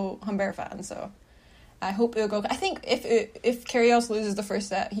big Hugo Humbert fan, so I hope Hugo. I think if Kyrgios loses the first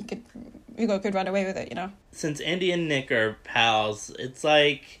set, Hugo could run away with it. You know. Since Andy and Nick are pals, it's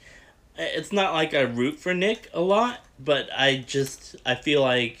like it's not like I root for Nick a lot, but I feel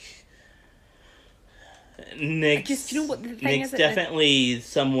like Nick's definitely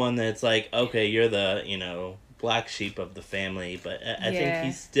someone that's like, okay, you're the black sheep of the family, but I think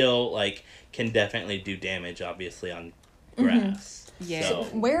he still like can definitely do damage, obviously, on grass. Yeah. So,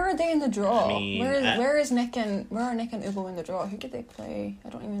 Where are they in the draw? I mean, where are Nick and Ugo in the draw? Who did they play? I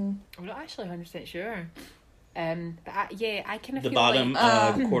don't even. I'm not actually 100% sure. But I kind of the feel bottom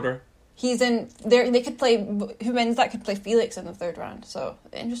like quarter. He's in there. They could play. Who wins that could play Felix in the third round. So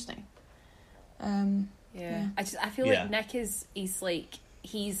interesting. Yeah. I feel Yeah. like Nick he's like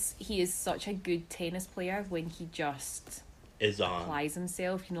he is such a good tennis player when he just Is on. applies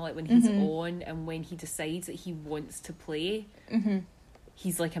himself, you know, like when he's on and when he decides that he wants to play,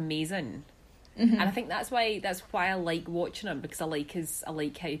 he's like amazing. And I think that's why I like watching him, because I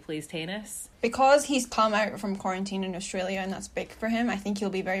like how he plays tennis. Because he's come out from quarantine in Australia and that's big for him, I think he'll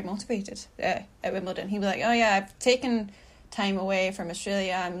be very motivated at Wimbledon. He'll be like, oh yeah, I've taken time away from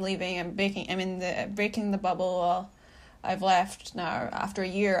Australia, I'm leaving, I'm breaking the bubble, I've left now after a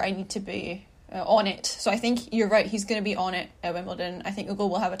year, I need to be on it. So I think you're right, he's going to be on it at Wimbledon. I think Ugo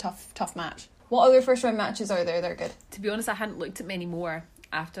will have a tough match. What other first round matches are there? They're good. To be honest, I hadn't looked at many more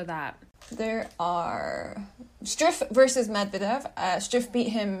after that. There are Struff versus Medvedev. Struff beat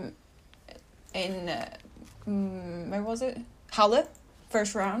him in where was it? Halle,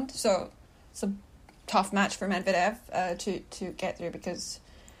 first round. So it's a tough match for Medvedev to get through, because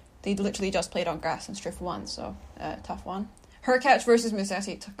they literally just played on grass and Struff won. So tough one. Hurkacz versus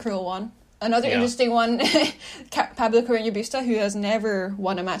Musetti, cruel one. Another interesting one. Pablo Carreño Busta, who has never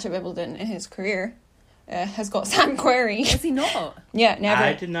won a match at Wimbledon in his career, has got Sam Querrey. Is he not? Yeah, never.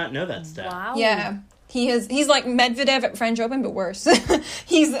 I did not know that stat. Wow. Yeah, he's like Medvedev at French Open, but worse.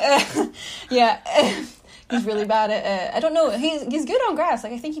 He's he's really bad at. I don't know. He's good on grass.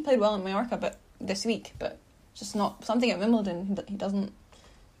 Like I think he played well in Mallorca, but this week, but just not something at Wimbledon. He doesn't.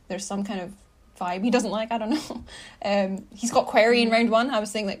 There's some kind of vibe he doesn't like. I don't know. He's got Querrey in round one. I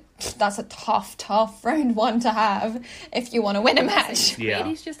was saying like that's a tough round one to have if you want to win a match. Yeah.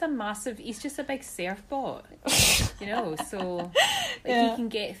 He's just a big surfboard, you know. So he can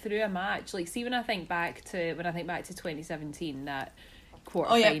get through a match. Like, see, when I think back to 2017, that quarter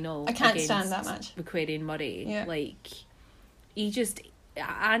final. I can't stand that match. Macquarie and Murray. Yeah. Like,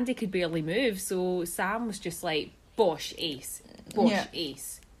 Andy could barely move, so Sam was just like bosh ace,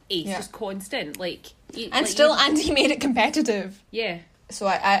 ace, just constant. Andy made it competitive. Yeah. So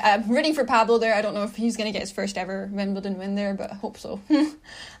I'm rooting for Pablo there. I don't know if he's going to get his first ever Wimbledon win there, but I hope so.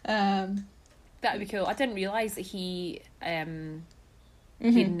 That would be cool. I didn't realise that he'd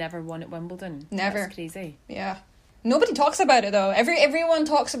never won at Wimbledon. Never. That's crazy. Yeah. Nobody talks about it though. Everyone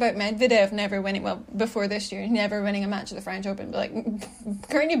talks about Medvedev never winning, well, before this year, never winning a match at the French Open. But like,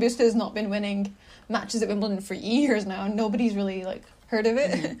 Carreño Busta has not been winning matches at Wimbledon for years now. Nobody's really like heard of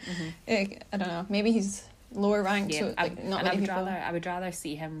it. I don't know. Maybe he's lower ranked, so like not many people. I would rather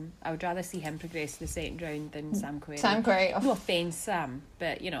see him progress to the second round than Sam Querrey. Sam Querrey. No offence, Sam,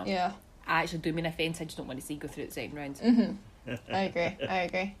 but you know. Yeah. I actually do mean offence. I just don't want to see you go through the second round. I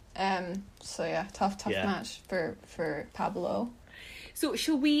agree. So yeah, tough match for Pablo. So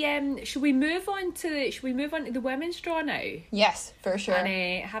shall we move on to the women's draw now? Yes, for sure.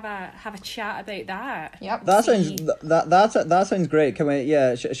 And have a chat about that. Yep. That sounds great. Can we?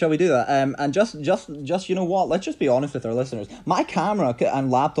 Yeah, shall we do that? And just you know what? Let's just be honest with our listeners. My camera and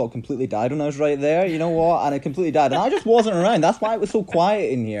laptop completely died when I was right there. You know what? And it completely died, and I just wasn't around. That's why it was so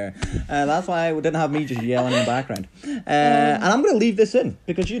quiet in here. That's why we didn't have me just yelling in the background. And I'm going to leave this in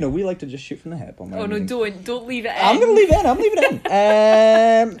because we like to just shoot from the hip. Oh no! Don't leave it in. I'm going to leave it in. I'm leaving it in.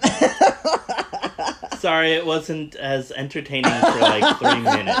 Sorry, it wasn't as entertaining for like 3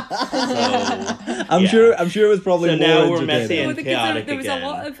 minutes. So, I'm sure it was probably so more now we're entertaining. messy and chaotic there was again. a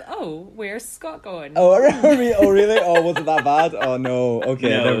lot of where's Scott going? Oh really? Oh, was it that bad? Oh no. Okay,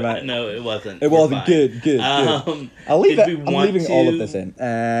 never mind. No, it wasn't. It wasn't. Good. I'll leave it. I'm leaving all of this in.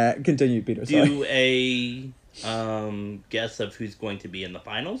 Continue, Peter. Sorry. Do a guess of who's going to be in the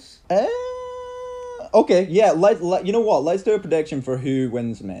finals. Okay, yeah. You know what? Let's do a prediction for who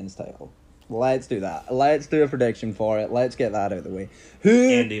wins the men's title. Let's do that. Let's do a prediction for it. Let's get that out of the way.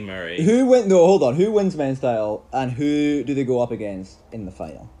 Andy Murray. Hold on. Who wins men's title and who do they go up against in the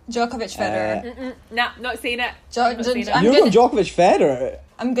final? Djokovic, Federer. Nah, not saying it. You're going Djokovic, Federer.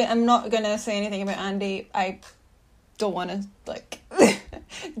 I'm not gonna say anything about Andy. I don't want to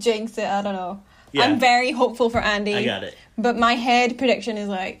jinx it. I don't know. Yeah. I'm very hopeful for Andy. I got it. But my head prediction is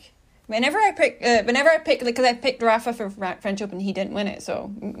like, whenever I pick, because I picked Rafa for French Open, he didn't win it,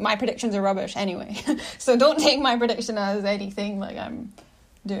 so my predictions are rubbish anyway. So don't take my prediction as anything like I'm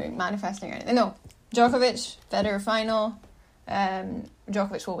doing manifesting or anything. No, Djokovic, Federer final.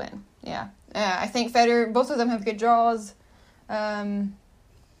 Djokovic will win. Yeah, I think Federer. Both of them have good draws. If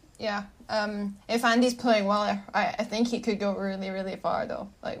Andy's playing well, I think he could go really, really far though,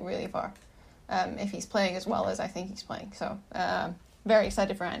 like really far. If he's playing as well as I think he's playing. So very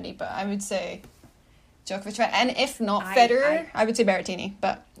excited for Andy, but I would say Djokovic. And if not Federer, I would say Berrettini,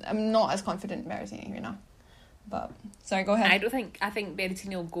 but I'm not as confident in Berrettini right now. But sorry, go ahead. I think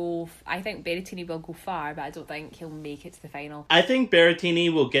Berrettini will go. I think Berrettini will go far, but I don't think he'll make it to the final. I think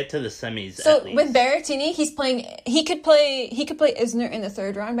Berrettini will get to the semis. So at least. with Berrettini, he's playing. He could play Isner in the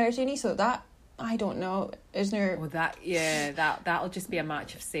third round. Berrettini, so that I don't know. Isner. Well, that'll just be a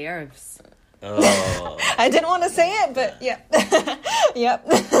match of serves. Oh. I didn't want to say it, but yeah, yep.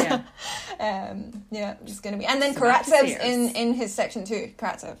 Yeah. Just gonna be, and then So that's Karatsev's theirs. in his section too.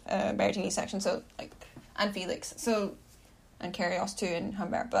 Karatsev, Berrettini's section. So like, and Felix. So, and Kyrgios too in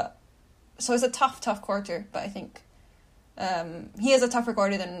Hamburg. But so it's a tough quarter. But I think he has a tougher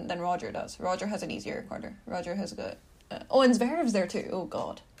quarter than Roger does. Roger has an easier quarter. Roger has got and Zverev's there too. Oh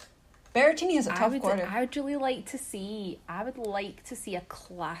God. Berrettini has a tough quarter. I would really like to see. I would like to see a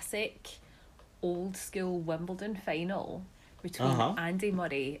classic, old school Wimbledon final between Andy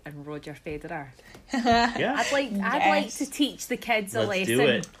Murray and Roger Federer. Yeah. I'd like to teach the kids a Let's lesson. do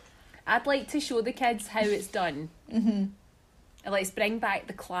it. I'd like to show the kids how it's done. Mm-hmm. And let's bring back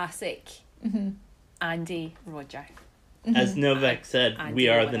the classic Andy Roger. As Novak said, Andy we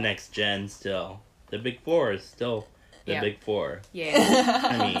are will the win it. next gen still. The Big Four is still the Yeah. Big Four. Yeah,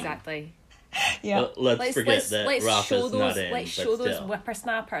 I mean, exactly. Yeah. let's forget that Rafa's show those, not in, let's but show those still.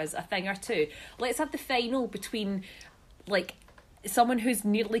 whippersnappers a thing or two. Let's have the final between, like, someone who's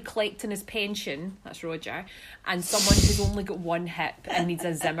nearly collecting his pension, that's Roger, and someone who's only got one hip and needs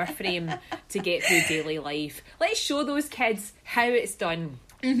a Zimmer frame to get through daily life. Let's show those kids how it's done.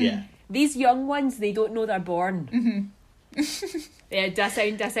 Yeah. These young ones, they don't know they're born. Yeah, do I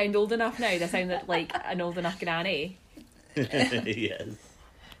sound old enough now? Do I sound like an old enough granny? Yes.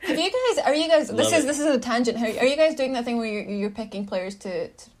 Are you guys? This Love is a tangent. Are you guys doing that thing where you're picking players to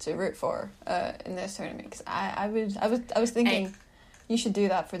root for in this tournament? Because I was thinking you should do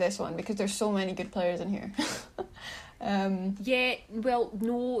that for this one because there's so many good players in here. Yeah, well,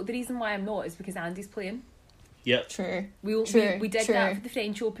 no, the reason why I'm not is because Andy's playing. Yep. True. We did that for the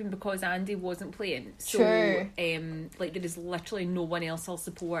French Open because Andy wasn't playing. So, True. like, there is literally no one else I'll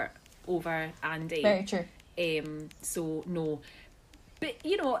support over Andy. Very true. So, no. But,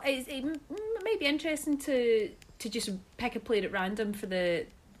 you know, it might be interesting to just pick a player at random for the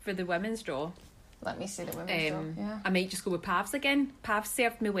women's draw. Let me see the women's draw. Yeah. I might just go with Pavs again. Pavs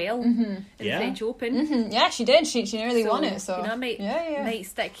served me well in the Yeah. French Open. Mm-hmm. Yeah, she did. She nearly won it. So you know, I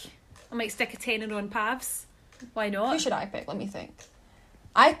might stick a tenner on Pavs. Why not? who should I pick? Let me think.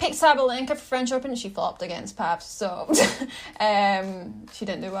 I picked Sabalenka for French Open and she flopped against Pabst, so she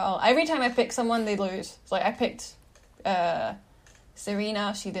didn't do well. Every time I pick someone, they lose. It's like I picked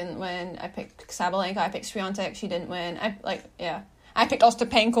Serena, she didn't win. I picked Sabalenka, I picked Swiatek, she didn't win. I picked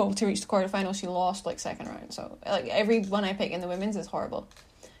Ostapenko to reach the quarterfinals, she lost like second round. So like every one I pick in the women's is horrible.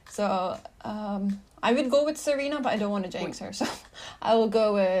 So I would go with Serena, but I don't want to jinx her, so I will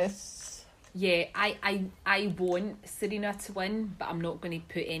go with. Yeah, I want Serena to win, but I'm not going to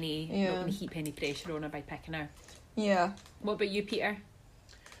put not going to heap any pressure on her by picking her. Yeah. What about you, Peter?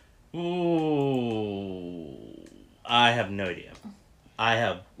 Ooh, I have no idea. I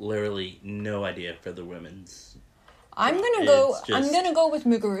have literally no idea for the women's. I'm gonna go with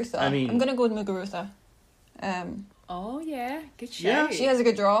Muguruza. I'm gonna go with Muguruza. Oh yeah, good shout. Yeah. She has a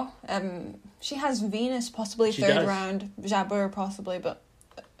good draw. She has Venus possibly She third does. round, Jabeur possibly, but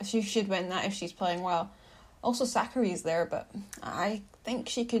she should win that if she's playing well. Also, Sakkari's there, but I think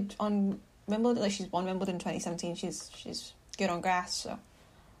she could on Wimbledon. Like she's won Wimbledon 2017. She's good on grass, so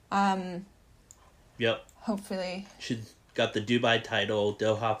Yep. hopefully. She's got the Dubai title,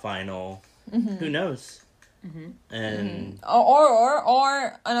 Doha final. Mm-hmm. Who knows? And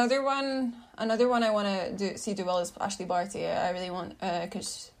Or another one I want to see do well is Ashley Barty. I really want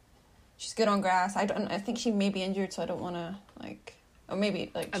because she's good on grass. I think she may be injured, so I don't want to like. Or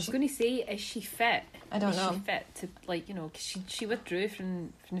maybe like I was going to say, is she fit? I don't know. Is she fit to, like, you know, because she withdrew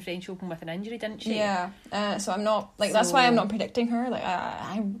from the French Open with an injury, didn't she? Yeah. So I'm not like that's why I'm not predicting her. Like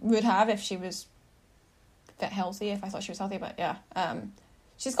I would have if she was fit, healthy. If I thought she was healthy, but yeah.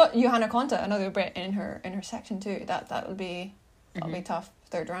 She's got Johanna Konta, another Brit in her section too. That would be that'll be tough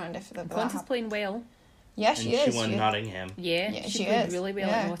third round if that Konta's happens. playing well. Yeah, she is. she won Nottingham. Yeah, Yeah, she she played is. really well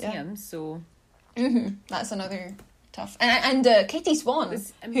Yeah, at Nottingham. So That's another tough. And Katie Swan,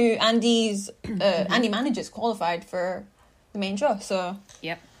 Was, who Andy manages, qualified for the main draw. So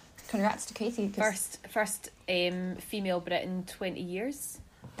yep, congrats to Katie. 'Cause first female Brit in 20 years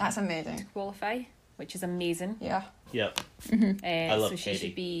that's amazing. qualify, which is amazing. Yeah. Yep. I love so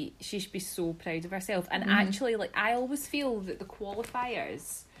Katie. she should be so proud of herself. And actually, like, I always feel that the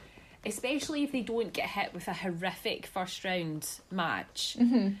qualifiers especially if they don't get hit with a horrific first round match,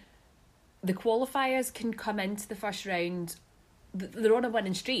 the qualifiers can come into the first round. They're on a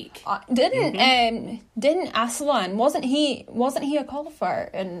winning streak. Didn't Aslan, wasn't he a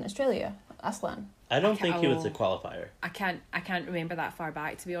qualifier in Australia? Aslan. I don't think he was a qualifier. I can't remember that far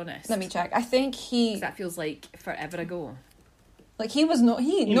back, to be honest. Let me check. I think 'Cause that feels like forever ago. like he was not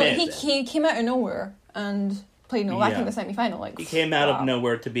he may came out of nowhere and played Novak in the semi-final. Like he came out of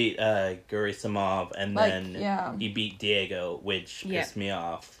nowhere to beat Gerasimov, and Like, then yeah. he beat Diego, which pissed me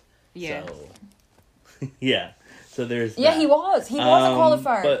off. Yeah. So, yeah. So there's Yeah, that. he was a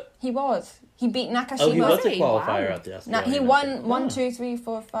qualifier. but- He beat Nakashima. Oh, he was a Really? qualifier Wow. at the He Australian won Open. 1, 2, 3,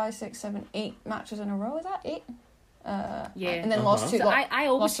 4, 5, 6, 7, 8 matches in a row. Is that 8? Yeah. And then lost two. So I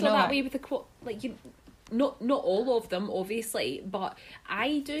always lost to feel that Novak. way with the like you, not all of them obviously, but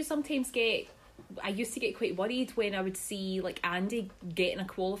I do sometimes get. I used to get quite worried when I would see like Andy getting a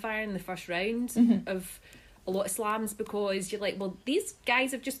qualifier in the first round of a lot of slams, because you're like, well, these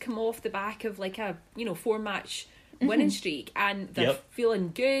guys have just come off the back of like a 4-match winning streak, and they're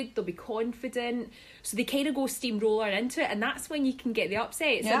feeling good, they'll be confident, so they kind of go steamroller into it, and that's when you can get the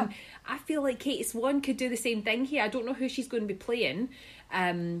upsets. Yeah. And I feel like Katie Swan could do the same thing here. I don't know who she's going to be playing.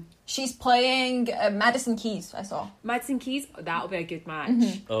 She's playing Madison Keys, I saw. Madison Keys, that'll be a good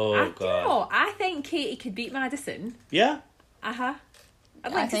match. Oh, I, God. I think Katie could beat Madison. Yeah. I'd I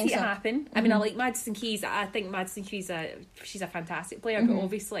like to think see it so. happen. I mean, I like Madison Keys. I think Madison Keys, she's a fantastic player, but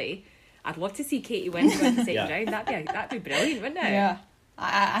obviously I'd love to see Katie win the second round. That'd be brilliant, wouldn't it? Yeah.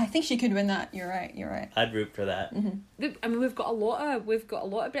 I think she could win that. You're right. I'd root for that. I mean, we've got a lot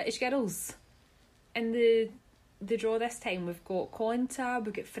of British girls in the draw this time. We've got Konta,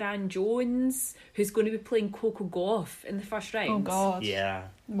 we've got Fran Jones, who's going to be playing Coco Gauff in the first round. Oh God. Yeah.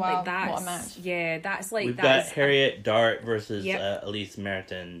 Wow. Like that's, what a match. Yeah, that's like We've that got is- Harriet Dart versus Yep. Elise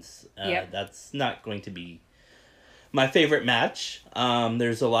Mertens. Yep. That's not going to be my favorite match.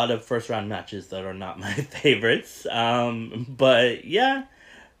 There's a lot of first round matches that are not my favorites. But yeah,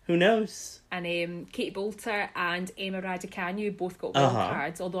 who knows? And Katie Bolter and Emma Raducanu both got wild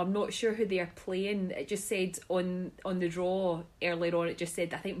cards, although I'm not sure who they are playing. It just said on the draw earlier on, it just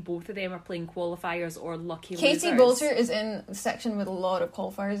said I think both of them are playing qualifiers or lucky losers. Katie Bolter is in the section with a lot of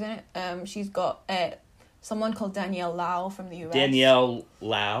qualifiers in it. She's got someone called Danielle Lau from the US. Danielle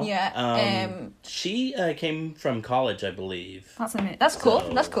Lau. Yeah. She came from college, I believe. That's cool.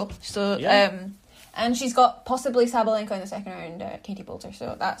 So- That's cool. So Yeah. and she's got possibly Sabalenka in the second round. Katie Bolter.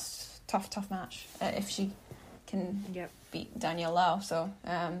 So that's tough match if she can beat Danielle Lau. So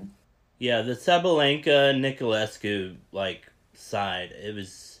Yeah, the Sabalenka Nicolescu side. It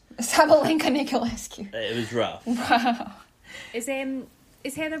was Sabalenka Nicolescu. It was rough. Wow.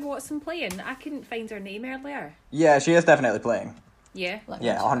 Is Heather Watson playing? I couldn't find her name earlier. Yeah, she is definitely playing. Yeah.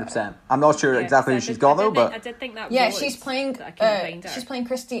 Yeah, 100%. I'm not sure exactly so who she's got though, I but did think that. Yeah, was she's playing. that I couldn't find her. She's playing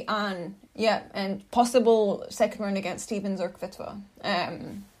Christy Ann. Yeah, and possible second round against Steven Zurkvitova.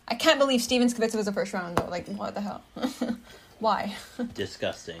 I can't believe Steven Kvitova was a first round though. Like, what the hell? Why?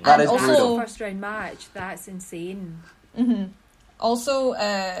 Disgusting. That And is also- brutal. First round match. That's insane. Also,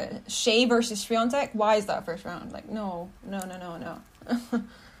 Shea versus Swiatek. Why is that first round? Like, no.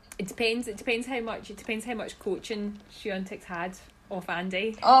 It depends. It depends how much coaching Swiatek's had off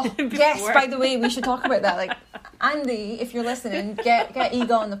Andy. Oh yes. Before. By the way, we should talk about that. Like, Andy, if you're listening, get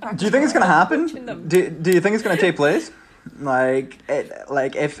Ego on the practice. do you think it's going to Coaching happen? them. Do you think it's going to take place?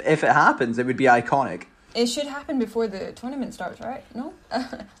 If it happens, it would be iconic. It should happen before the tournament starts, right? No.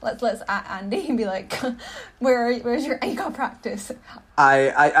 Let's at Andy and be like, where's your Ego practice?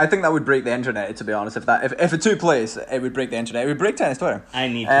 I think that would break the internet. To be honest, if it took place, it would break the internet. It would break tennis Twitter. I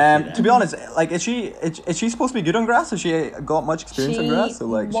need to see that. To be honest, is she supposed to be good on grass? Has she got much experience on grass? So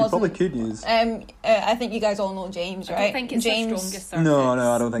she probably wasn't. could use. I think you guys all know James, right? I don't think it's James. the strongest surface. No,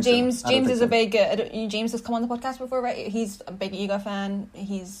 I don't think James so. I don't James think is so. a big James has come on the podcast before, right? He's a big Ego fan.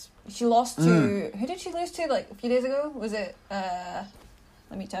 She lost to who did she lose to like a few days ago? Was it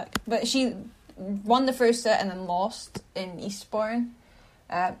let me check. But she won the first set and then lost in Eastbourne.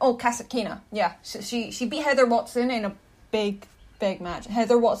 Kasatkina. Yeah. She beat Heather Watson in a big match.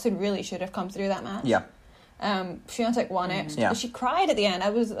 Heather Watson really should have come through that match. Yeah. Swiatek won it. Yeah. She cried at the end. I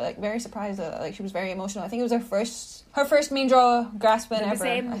was very surprised that she was very emotional. I think it was her first main draw grass win There was,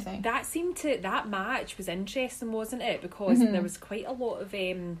 ever. I think that match was interesting, wasn't it? Because there was quite a lot of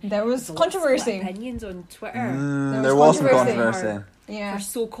there was a lot of split controversy. opinions on Twitter. There was some controversy. controversy. Yeah. her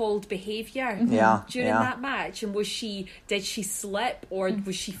so-called behaviour Yeah, during yeah. that match, and did she slip or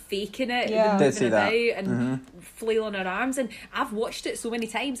was she faking it, Yeah. and Did moving see that. about and flailing her arms? And I've watched it so many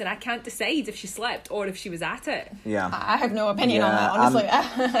times and I can't decide if she slipped or if she was at it. Yeah. I have no opinion on Yeah, that, honestly.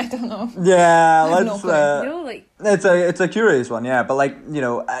 I don't know. Yeah, have no let's. clue. You know, like, It's a curious one, yeah. But like, you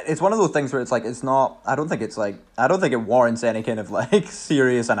know, it's one of those things where it's like it's not. I don't think it warrants any kind of like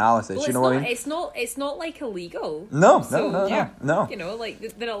serious analysis. well, You know what I mean? it's not like illegal. No, So, no, yeah. no. You know, like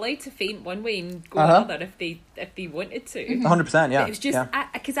they're allowed to feint one way and go Uh-huh. another if they wanted to. 100%, yeah. It was just yeah.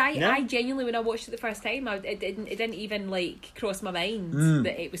 because Yeah. I genuinely, when I watched it the first time, it didn't even like cross my mind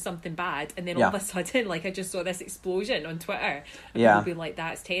that it was something bad, and then all Yeah. of a sudden, like, I just saw this explosion on Twitter, and Yeah. people being like,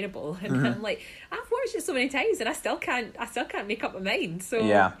 "That's terrible," and I'm like, I've watched it so many times, and I still can't make up my mind. So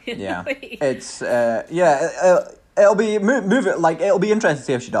Yeah, you know, yeah. like- It's it'll be move it like it'll be interesting to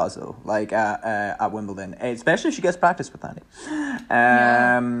see if she does though, like at Wimbledon, especially if she gets practice with Andy.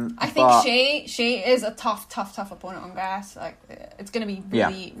 I think but- Shea is a tough opponent on grass. Like, it's going to be Yeah.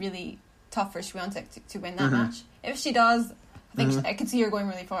 really tough for Swiatek to win that match. If she does, I think I could see her going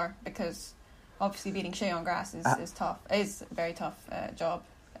really far, because obviously beating Shea on grass is tough. Is a very tough job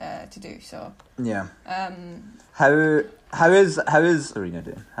to do. So Yeah. um, How is Serena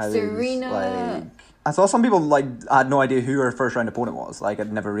doing? How is, Serena- like, I saw some people like had no idea who her first round opponent was. Like,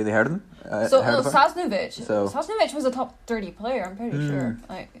 I'd never really heard of them. Heard of her. Sasnovich. So- Sasnovich was a top 30 player. I'm pretty sure.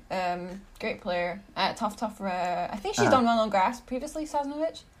 Like, great player. Tough. I think she's done well on grass previously.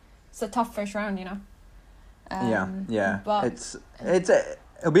 Sasnovich. It's a tough first round, you know. Yeah. But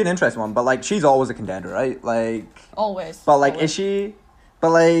It'll be an interesting one. But like, she's always a contender, right? Like, always. but like, always. is she?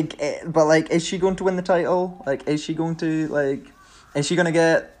 But like, is she going to win the title? Like, is she going to Is she going to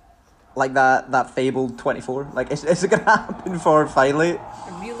get like that fabled 24? Like, is it going to happen for finally?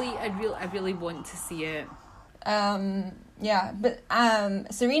 I really want to see it. Yeah, but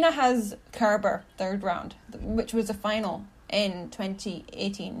Serena has Kerber third round, which was a final in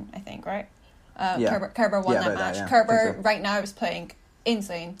 2018, I think, right? Yeah. Kerber won Yeah, that about match. that, yeah. I Kerber think so. right now is playing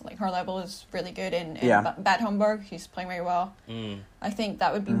insane. Like, her level is really good in Yeah. Bad Homburg. She's playing very well. I think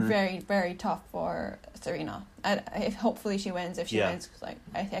that would be Mm-hmm. very, very tough for Serena. If hopefully she wins. If she Yeah. wins, like,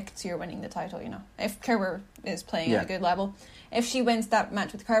 I could see her winning the title. You know, if Kerber is playing Yeah. at a good level, if she wins that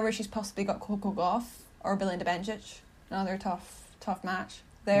match with Kerber, she's possibly got Coco Gauff or Belinda Bencic. Another tough match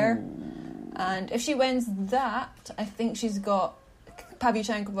there. And if she wins that, I think she's got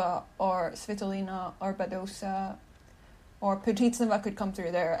Pavlyuchenkova or Svitolina or Badosa or Putitseva could come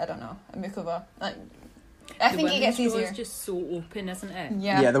through there. I don't know. Mukova. Like, I think it gets women's draw easier. is just so open, isn't it?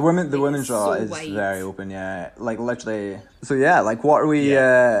 Yeah. Yeah, the women's It's draw so is wide. very open. Yeah, like literally. So yeah, like what are we?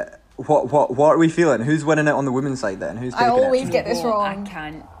 What are we feeling? Who's winning it on the women's side then? Who's I taking always it? get this Well,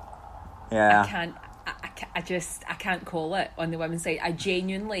 wrong. Yeah. I can't call it on the women's side. I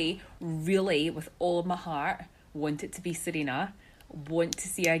genuinely, really, with all of my heart, want it to be Serena. Want to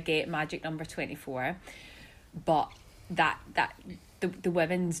see her get magic number 24, but the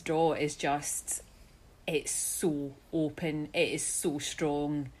women's draw is just, it's so open. It is so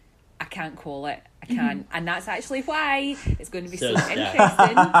strong. I can't call it. I can't, and that's actually why it's going to be so So sad.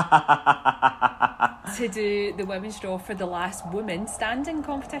 interesting to do the women's draw for the last woman standing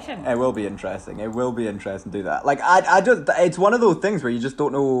competition. It will be interesting. It will be interesting to do that. Like I just, it's one of those things where you just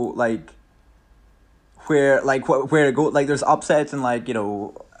don't know like where it goes. Like there's upsets and like, you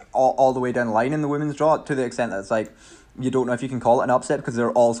know, all the way down the line in the women's draw, to the extent that it's like you don't know if you can call it an upset because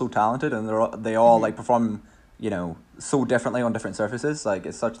they're all so talented and they all like perform, you know, so differently on different surfaces. Like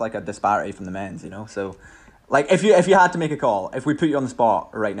it's such like a disparity from the men's, you know. So like if you had to make a call, if we put you on the spot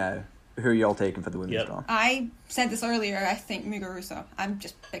right now, who are you all taking for the women's Yep. draw? I said this earlier. I think Muguruza. I'm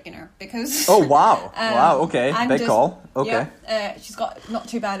just picking her because. Oh wow! Wow. Okay. I'm Big just- call. Okay. Yeah, she's got not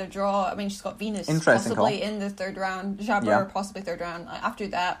too bad a draw. I mean, she's got Venus Interesting possibly call. in the third round. Jabber Yeah. possibly third round. After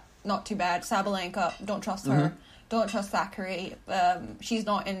that, not too bad. Sabalenka, don't trust Mm-hmm. her. Don't trust Thackeray. She's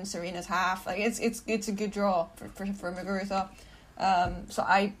not in Serena's half. Like it's a good draw for Muguruza. So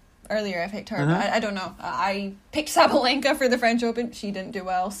I picked her. Mm-hmm. But I don't know. I picked Sabalenka for the French Open. She didn't do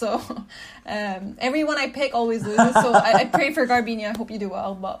well. So everyone I pick always loses. So I pray for Garbiñe. I hope you do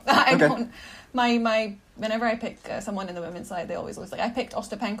well. But I Okay. don't. My whenever I pick someone in the women's side, they always lose. Like I picked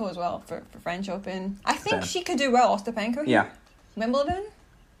Ostapenko as well for French Open. I think Fair. she could do well. Ostapenko. Yeah. Wimbledon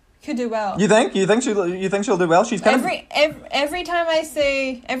could do well. You think she'll do well? She's kind of Every time I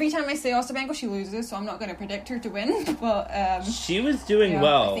say Ostapenko, she loses. So I'm not going to predict her to win. But She was doing yeah,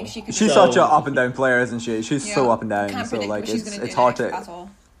 well. I think she could. she's do such So- an up and down player, isn't she? She's Yeah. so up and down. Can't So predict like what she's gonna it's do hard next to at all.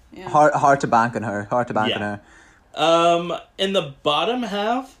 Yeah. hard to bank on her. Hard to bank on Yeah. her. In the bottom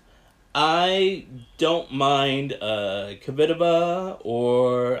half, I don't mind Kvitova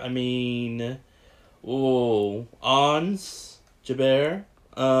or, Ons, Jabeur,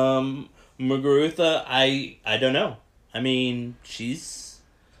 Muguruza. I don't know. She's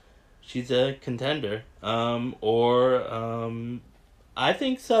a contender. I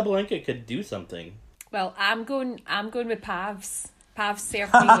think Sabalenka could do something. Well, I'm going with Pavs. Pavs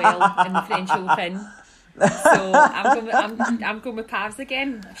served me well in the French Open. So I'm going with Pavs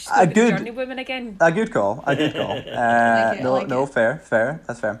again. She's going with the journeywoman again. A good call. like it. Fair.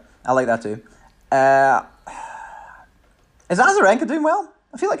 That's fair. I like that too. Is Azarenka doing well?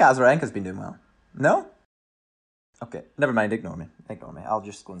 I feel like Azarenka's been doing well. No? Okay, never mind. Ignore me. I'll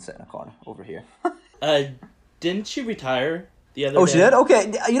just go and sit in a corner over here. Didn't she retire the other day? Oh, she did?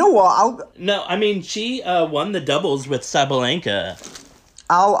 Okay, you know what? She won the doubles with Sabalenka.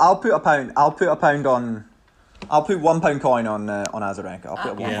 I'll put £1 on. I'll put £1 coin on Azarenka. I'll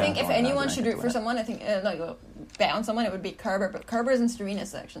put I think if anyone should root for someone, I think bet on someone, it would be Kerber. But Kerber's in Serena's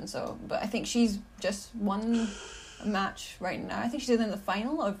section, but I think she's just won a match right now. I think she's in the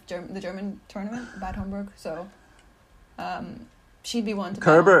final of the German tournament, Bad Homburg. So, she'd be one to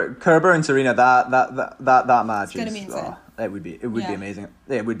Kerber and Serena. That match it's gonna be insane. It would be amazing.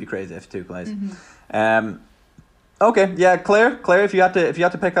 It would be crazy if two plays. Okay, yeah, Claire. If you had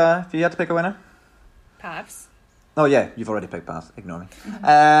to pick a winner. Pavs. Oh yeah, you've already picked Pavs. Ignore me.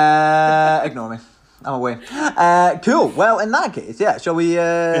 Ignore me. I'm away. Cool. Well, in that case, yeah. Shall we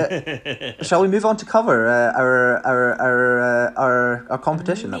move on to cover our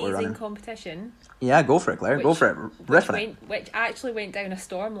competition that we're running? Competition. Yeah, go for it, Claire. Go for it. Which actually went down a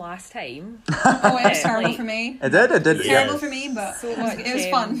storm last time. Oh, it was terrible for me. It did. Terrible for me, but it was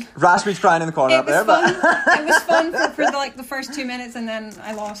fun. Rashmi's crying in the corner up there, but it was fun for the first 2 minutes, and then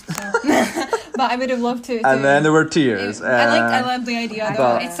I lost. So. But I would have loved to. And then there were tears. I loved the idea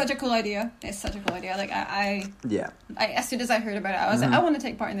though. It's such a cool idea. Like as soon as I heard about it, I was like, I want to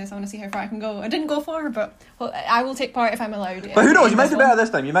take part in this. I want to see how far I can go. I didn't go far, but I will take part if I'm allowed. But who knows? You might do better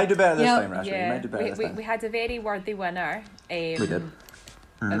this time. Time, Rashmi. Yeah. You might do better this time. We had a very worthy winner. We did.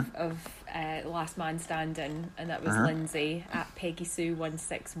 Of Last Man Standing, and that was Lindsay at Peggy Sue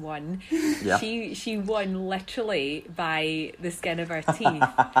 161. Yeah. She won literally by the skin of her teeth.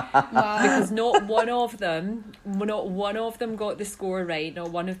 Because not one of them got the score right.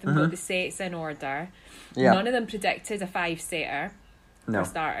 Not one of them got the sets in order. Yeah. None of them predicted a 5-setter for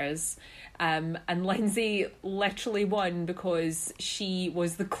starters. And Lindsay literally won because she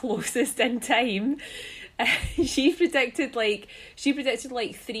was the closest in time. She predicted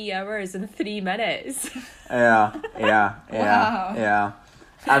 3 hours and 3 minutes. Yeah. Wow. Yeah.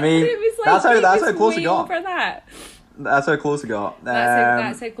 I mean, that's how close it got. For that. That's how close it got.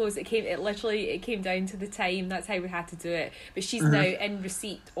 That's how close it came. It came down to the time. That's how we had to do it. But she's now in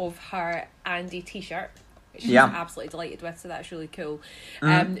receipt of her Andy t-shirt, which she's absolutely delighted with. So that's really cool.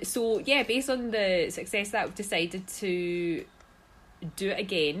 So yeah, based on the success of that, we've decided to do it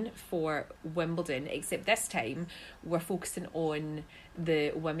again for Wimbledon, except this time we're focusing on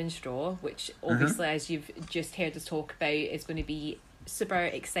the women's draw, which obviously, as you've just heard us talk about, is going to be super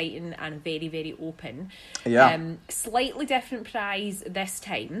exciting and very, very open. Slightly different prize this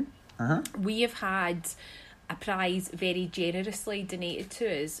time. We have had a prize very generously donated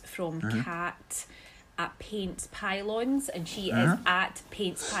to us from Kat at Paints Pylons, and she is at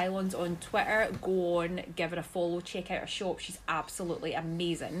Paints Pylons on Twitter. Go on, give her a follow, check out her shop. She's absolutely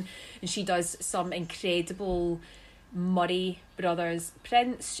amazing, and she does some incredible Murray Brothers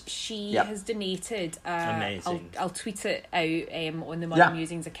prints. She has donated amazing. I'll tweet it out on the Murray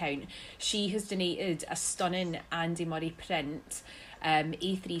Musings account. She has donated a stunning Andy Murray print,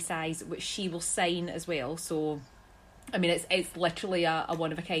 A3 size, which she will sign as well. So I mean, it's literally a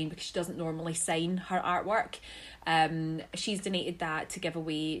one of a kind because she doesn't normally sign her artwork. She's donated that to give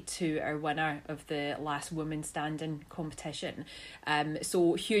away to our winner of the Last Woman Standing competition.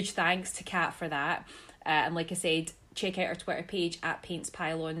 So huge thanks to Kat for that. And like I said, check out our Twitter page at Paints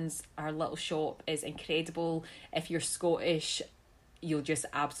Pylons. Our little shop is incredible. If you're Scottish, you'll just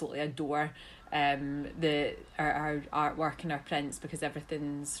absolutely adore our artwork and our prints because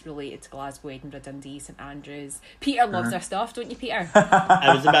everything's related to Glasgow, Edinburgh, Dundee, St Andrews. Peter loves our stuff, don't you, Peter?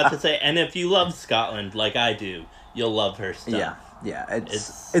 I was about to say, and if you love Scotland like I do, you'll love her stuff. Yeah,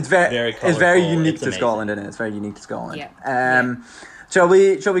 it's very colorful. It's very unique to Scotland, isn't it? It's very unique to Scotland. Yeah. Shall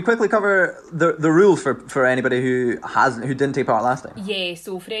we quickly cover the rules for anybody who didn't take part last time? Yeah,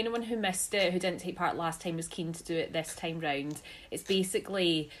 so for anyone who missed it, who didn't take part last time, was keen to do it this time round, it's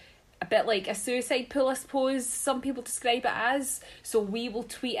basically a bit like a suicide pool, I suppose some people describe it as. So we will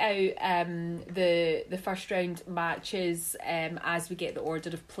tweet out the first round matches as we get the order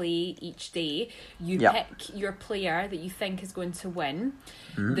of play each day. You pick your player that you think is going to win.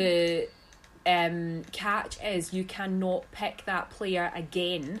 The catch is you cannot pick that player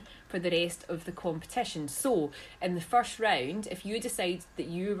again for the rest of the competition. So in the first round, if you decide that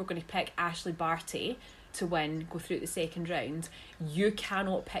you were going to pick Ashley Barty to win, go through the second round, you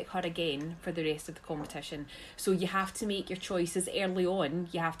cannot pick her again for the rest of the competition. So you have to make your choices early on.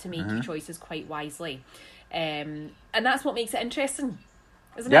 You have to make your choices quite wisely, and that's what makes it interesting,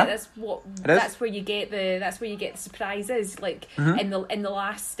 isn't it? That's where you get the surprises. Like in the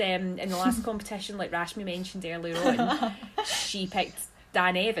last competition, like Rashmi mentioned earlier on, she picked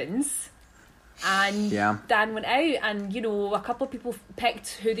Dan Evans, and Dan went out, and a couple of people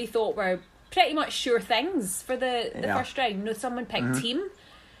picked who they thought were pretty much sure things for the first round. Someone picked Team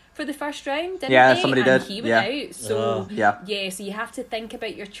for the first round, didn't they? Somebody and did. He went out. So so you have to think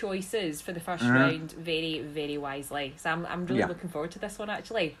about your choices for the first round very, very wisely. So I'm really looking forward to this one,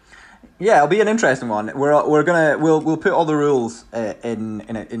 actually. Yeah, it'll be an interesting one. We'll put all the rules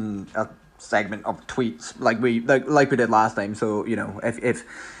in a segment of tweets like we did last time. So if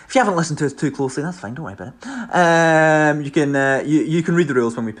you haven't listened to us too closely, that's fine. Don't worry about it. You can read the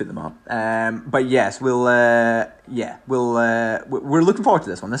rules when we put them up. But yes, we're looking forward to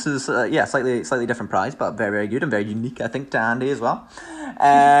this one. This is slightly different prize, but very, very good and very unique, I think, to Andy as well.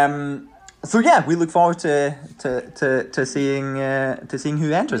 So yeah, we look forward to seeing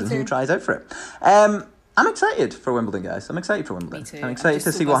who enters and who tries out for it. I'm excited for Wimbledon, guys. I'm excited for Wimbledon. Me too. I'm excited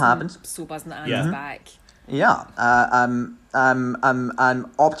to see what happens. So buzzing that Andy's back. Yeah, I'm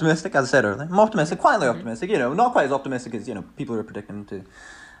optimistic, as I said earlier. I'm optimistic, quietly optimistic. Not quite as optimistic as people are predicting to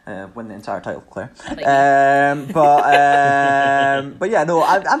win the entire title, Claire. But yeah, no,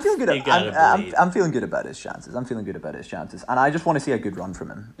 I'm feeling good. I'm feeling good about his chances. And I just want to see a good run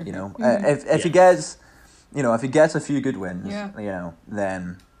from him. If he gets, if he gets a few good wins,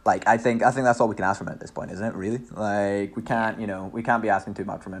 then. I think that's all we can ask from him at this point, isn't it? Really, we can't be asking too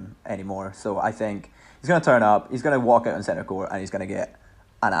much from him anymore. So I think he's going to turn up. He's going to walk out on centre court, and he's going to get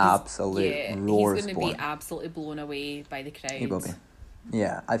an absolute roar. He's going to be absolutely blown away by the crowd. He will be.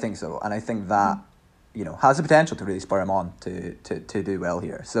 Yeah, I think so, and I think that has the potential to really spur him on to do well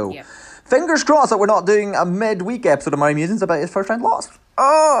here. So fingers crossed that we're not doing a midweek episode of Murray Musings about his first round loss.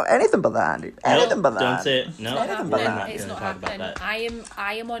 Oh, anything but that, Andy. Anything but that. Don't say it. No, anything but that. It's not happening.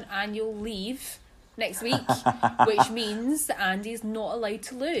 I am on annual leave next week, which means Andy's not allowed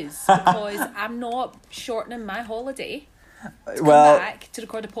to lose because I'm not shortening my holiday to come back to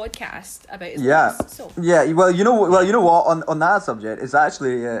record a podcast about his loss. So. Yeah. Well, you know what? On that subject, it's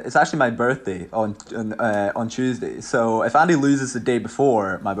actually my birthday on Tuesday. So if Andy loses the day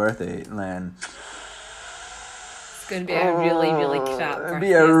before my birthday, then. Going to be a really, really crap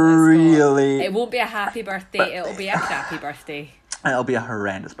birthday. It won't be a happy birthday. It'll be a crappy birthday. It'll be a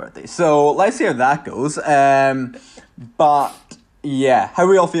horrendous birthday. So let's see how that goes. But yeah, how are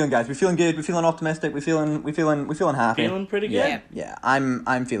we all feeling, guys? We feeling good? We feeling optimistic? We feeling happy? Feeling pretty good. Yeah.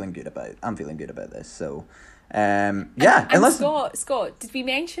 I'm feeling good about this. So And Scott, did we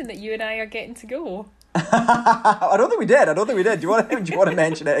mention that you and I are getting to go? I don't think we did. Do you want to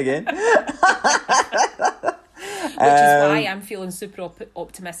mention it again? Which is why I'm feeling super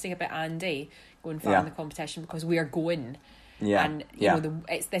optimistic about Andy going far in the competition, because we are going. Yeah. And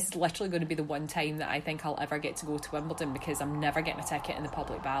this is literally going to be the one time that I think I'll ever get to go to Wimbledon, because I'm never getting a ticket in the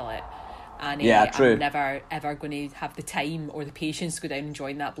public ballot. And true. I'm never ever going to have the time or the patience to go down and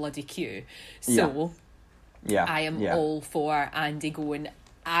join that bloody queue. So I am all for Andy going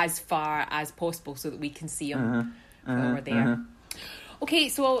as far as possible so that we can see him while we're there. Okay,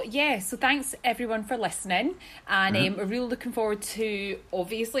 so thanks everyone for listening, and we're really looking forward to,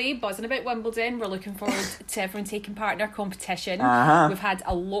 obviously, buzzing about Wimbledon. We're looking forward to everyone taking part in our competition. We've had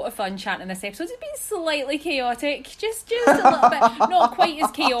a lot of fun chatting in this episode. It's been slightly chaotic, just a little bit, not quite as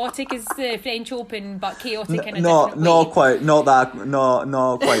chaotic as the French Open, but chaotic in a different way. Not quite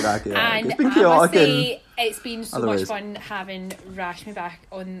that chaotic. And it's been chaotic. It's been so much fun having Rashmi back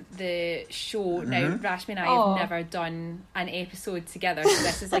on the show. Now, Rashmi and I have never done an episode together, so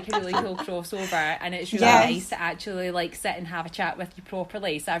this is like a really cool crossover, and it's really nice to actually like sit and have a chat with you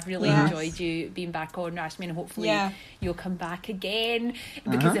properly. So I've really enjoyed you being back on, Rashmi, and hopefully you'll come back again,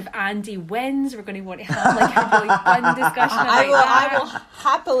 because if Andy wins, we're going to want to have like a really fun discussion about that. I will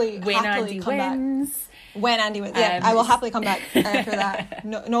happily Andy come wins. Back. When Andy wins, I will happily come back for that.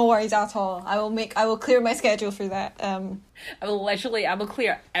 No worries at all. I will clear my schedule for that. I will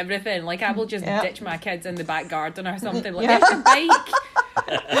clear everything. Like I will just ditch my kids in the back garden or something. Like there's your bike.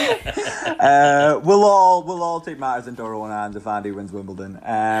 We'll all take matters into our own hands if Andy wins Wimbledon.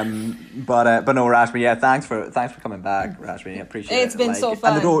 But no, Rashmi, yeah, thanks for coming back, Rashmi. I appreciate it. It's been so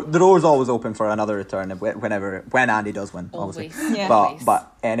fun. And the door's always open for another return when Andy does win, obviously. Always. Yeah.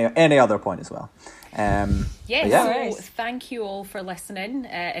 But any other point as well. So thank you all for listening.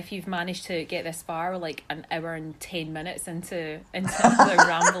 If you've managed to get this far, like an hour and 10 minutes into the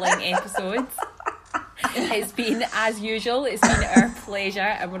rambling episodes, it's been, as usual, it's been our pleasure,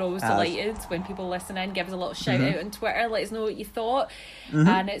 and we're always delighted when people listen in. Give us a little shout out on Twitter, let us know what you thought.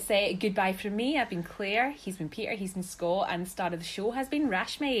 And it's goodbye from me. I've been Claire, he's been Peter, he's been Scott, and the star of the show has been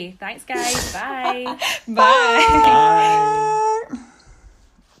Rashmi. Thanks guys. Bye. Bye.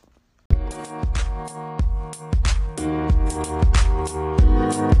 Bye.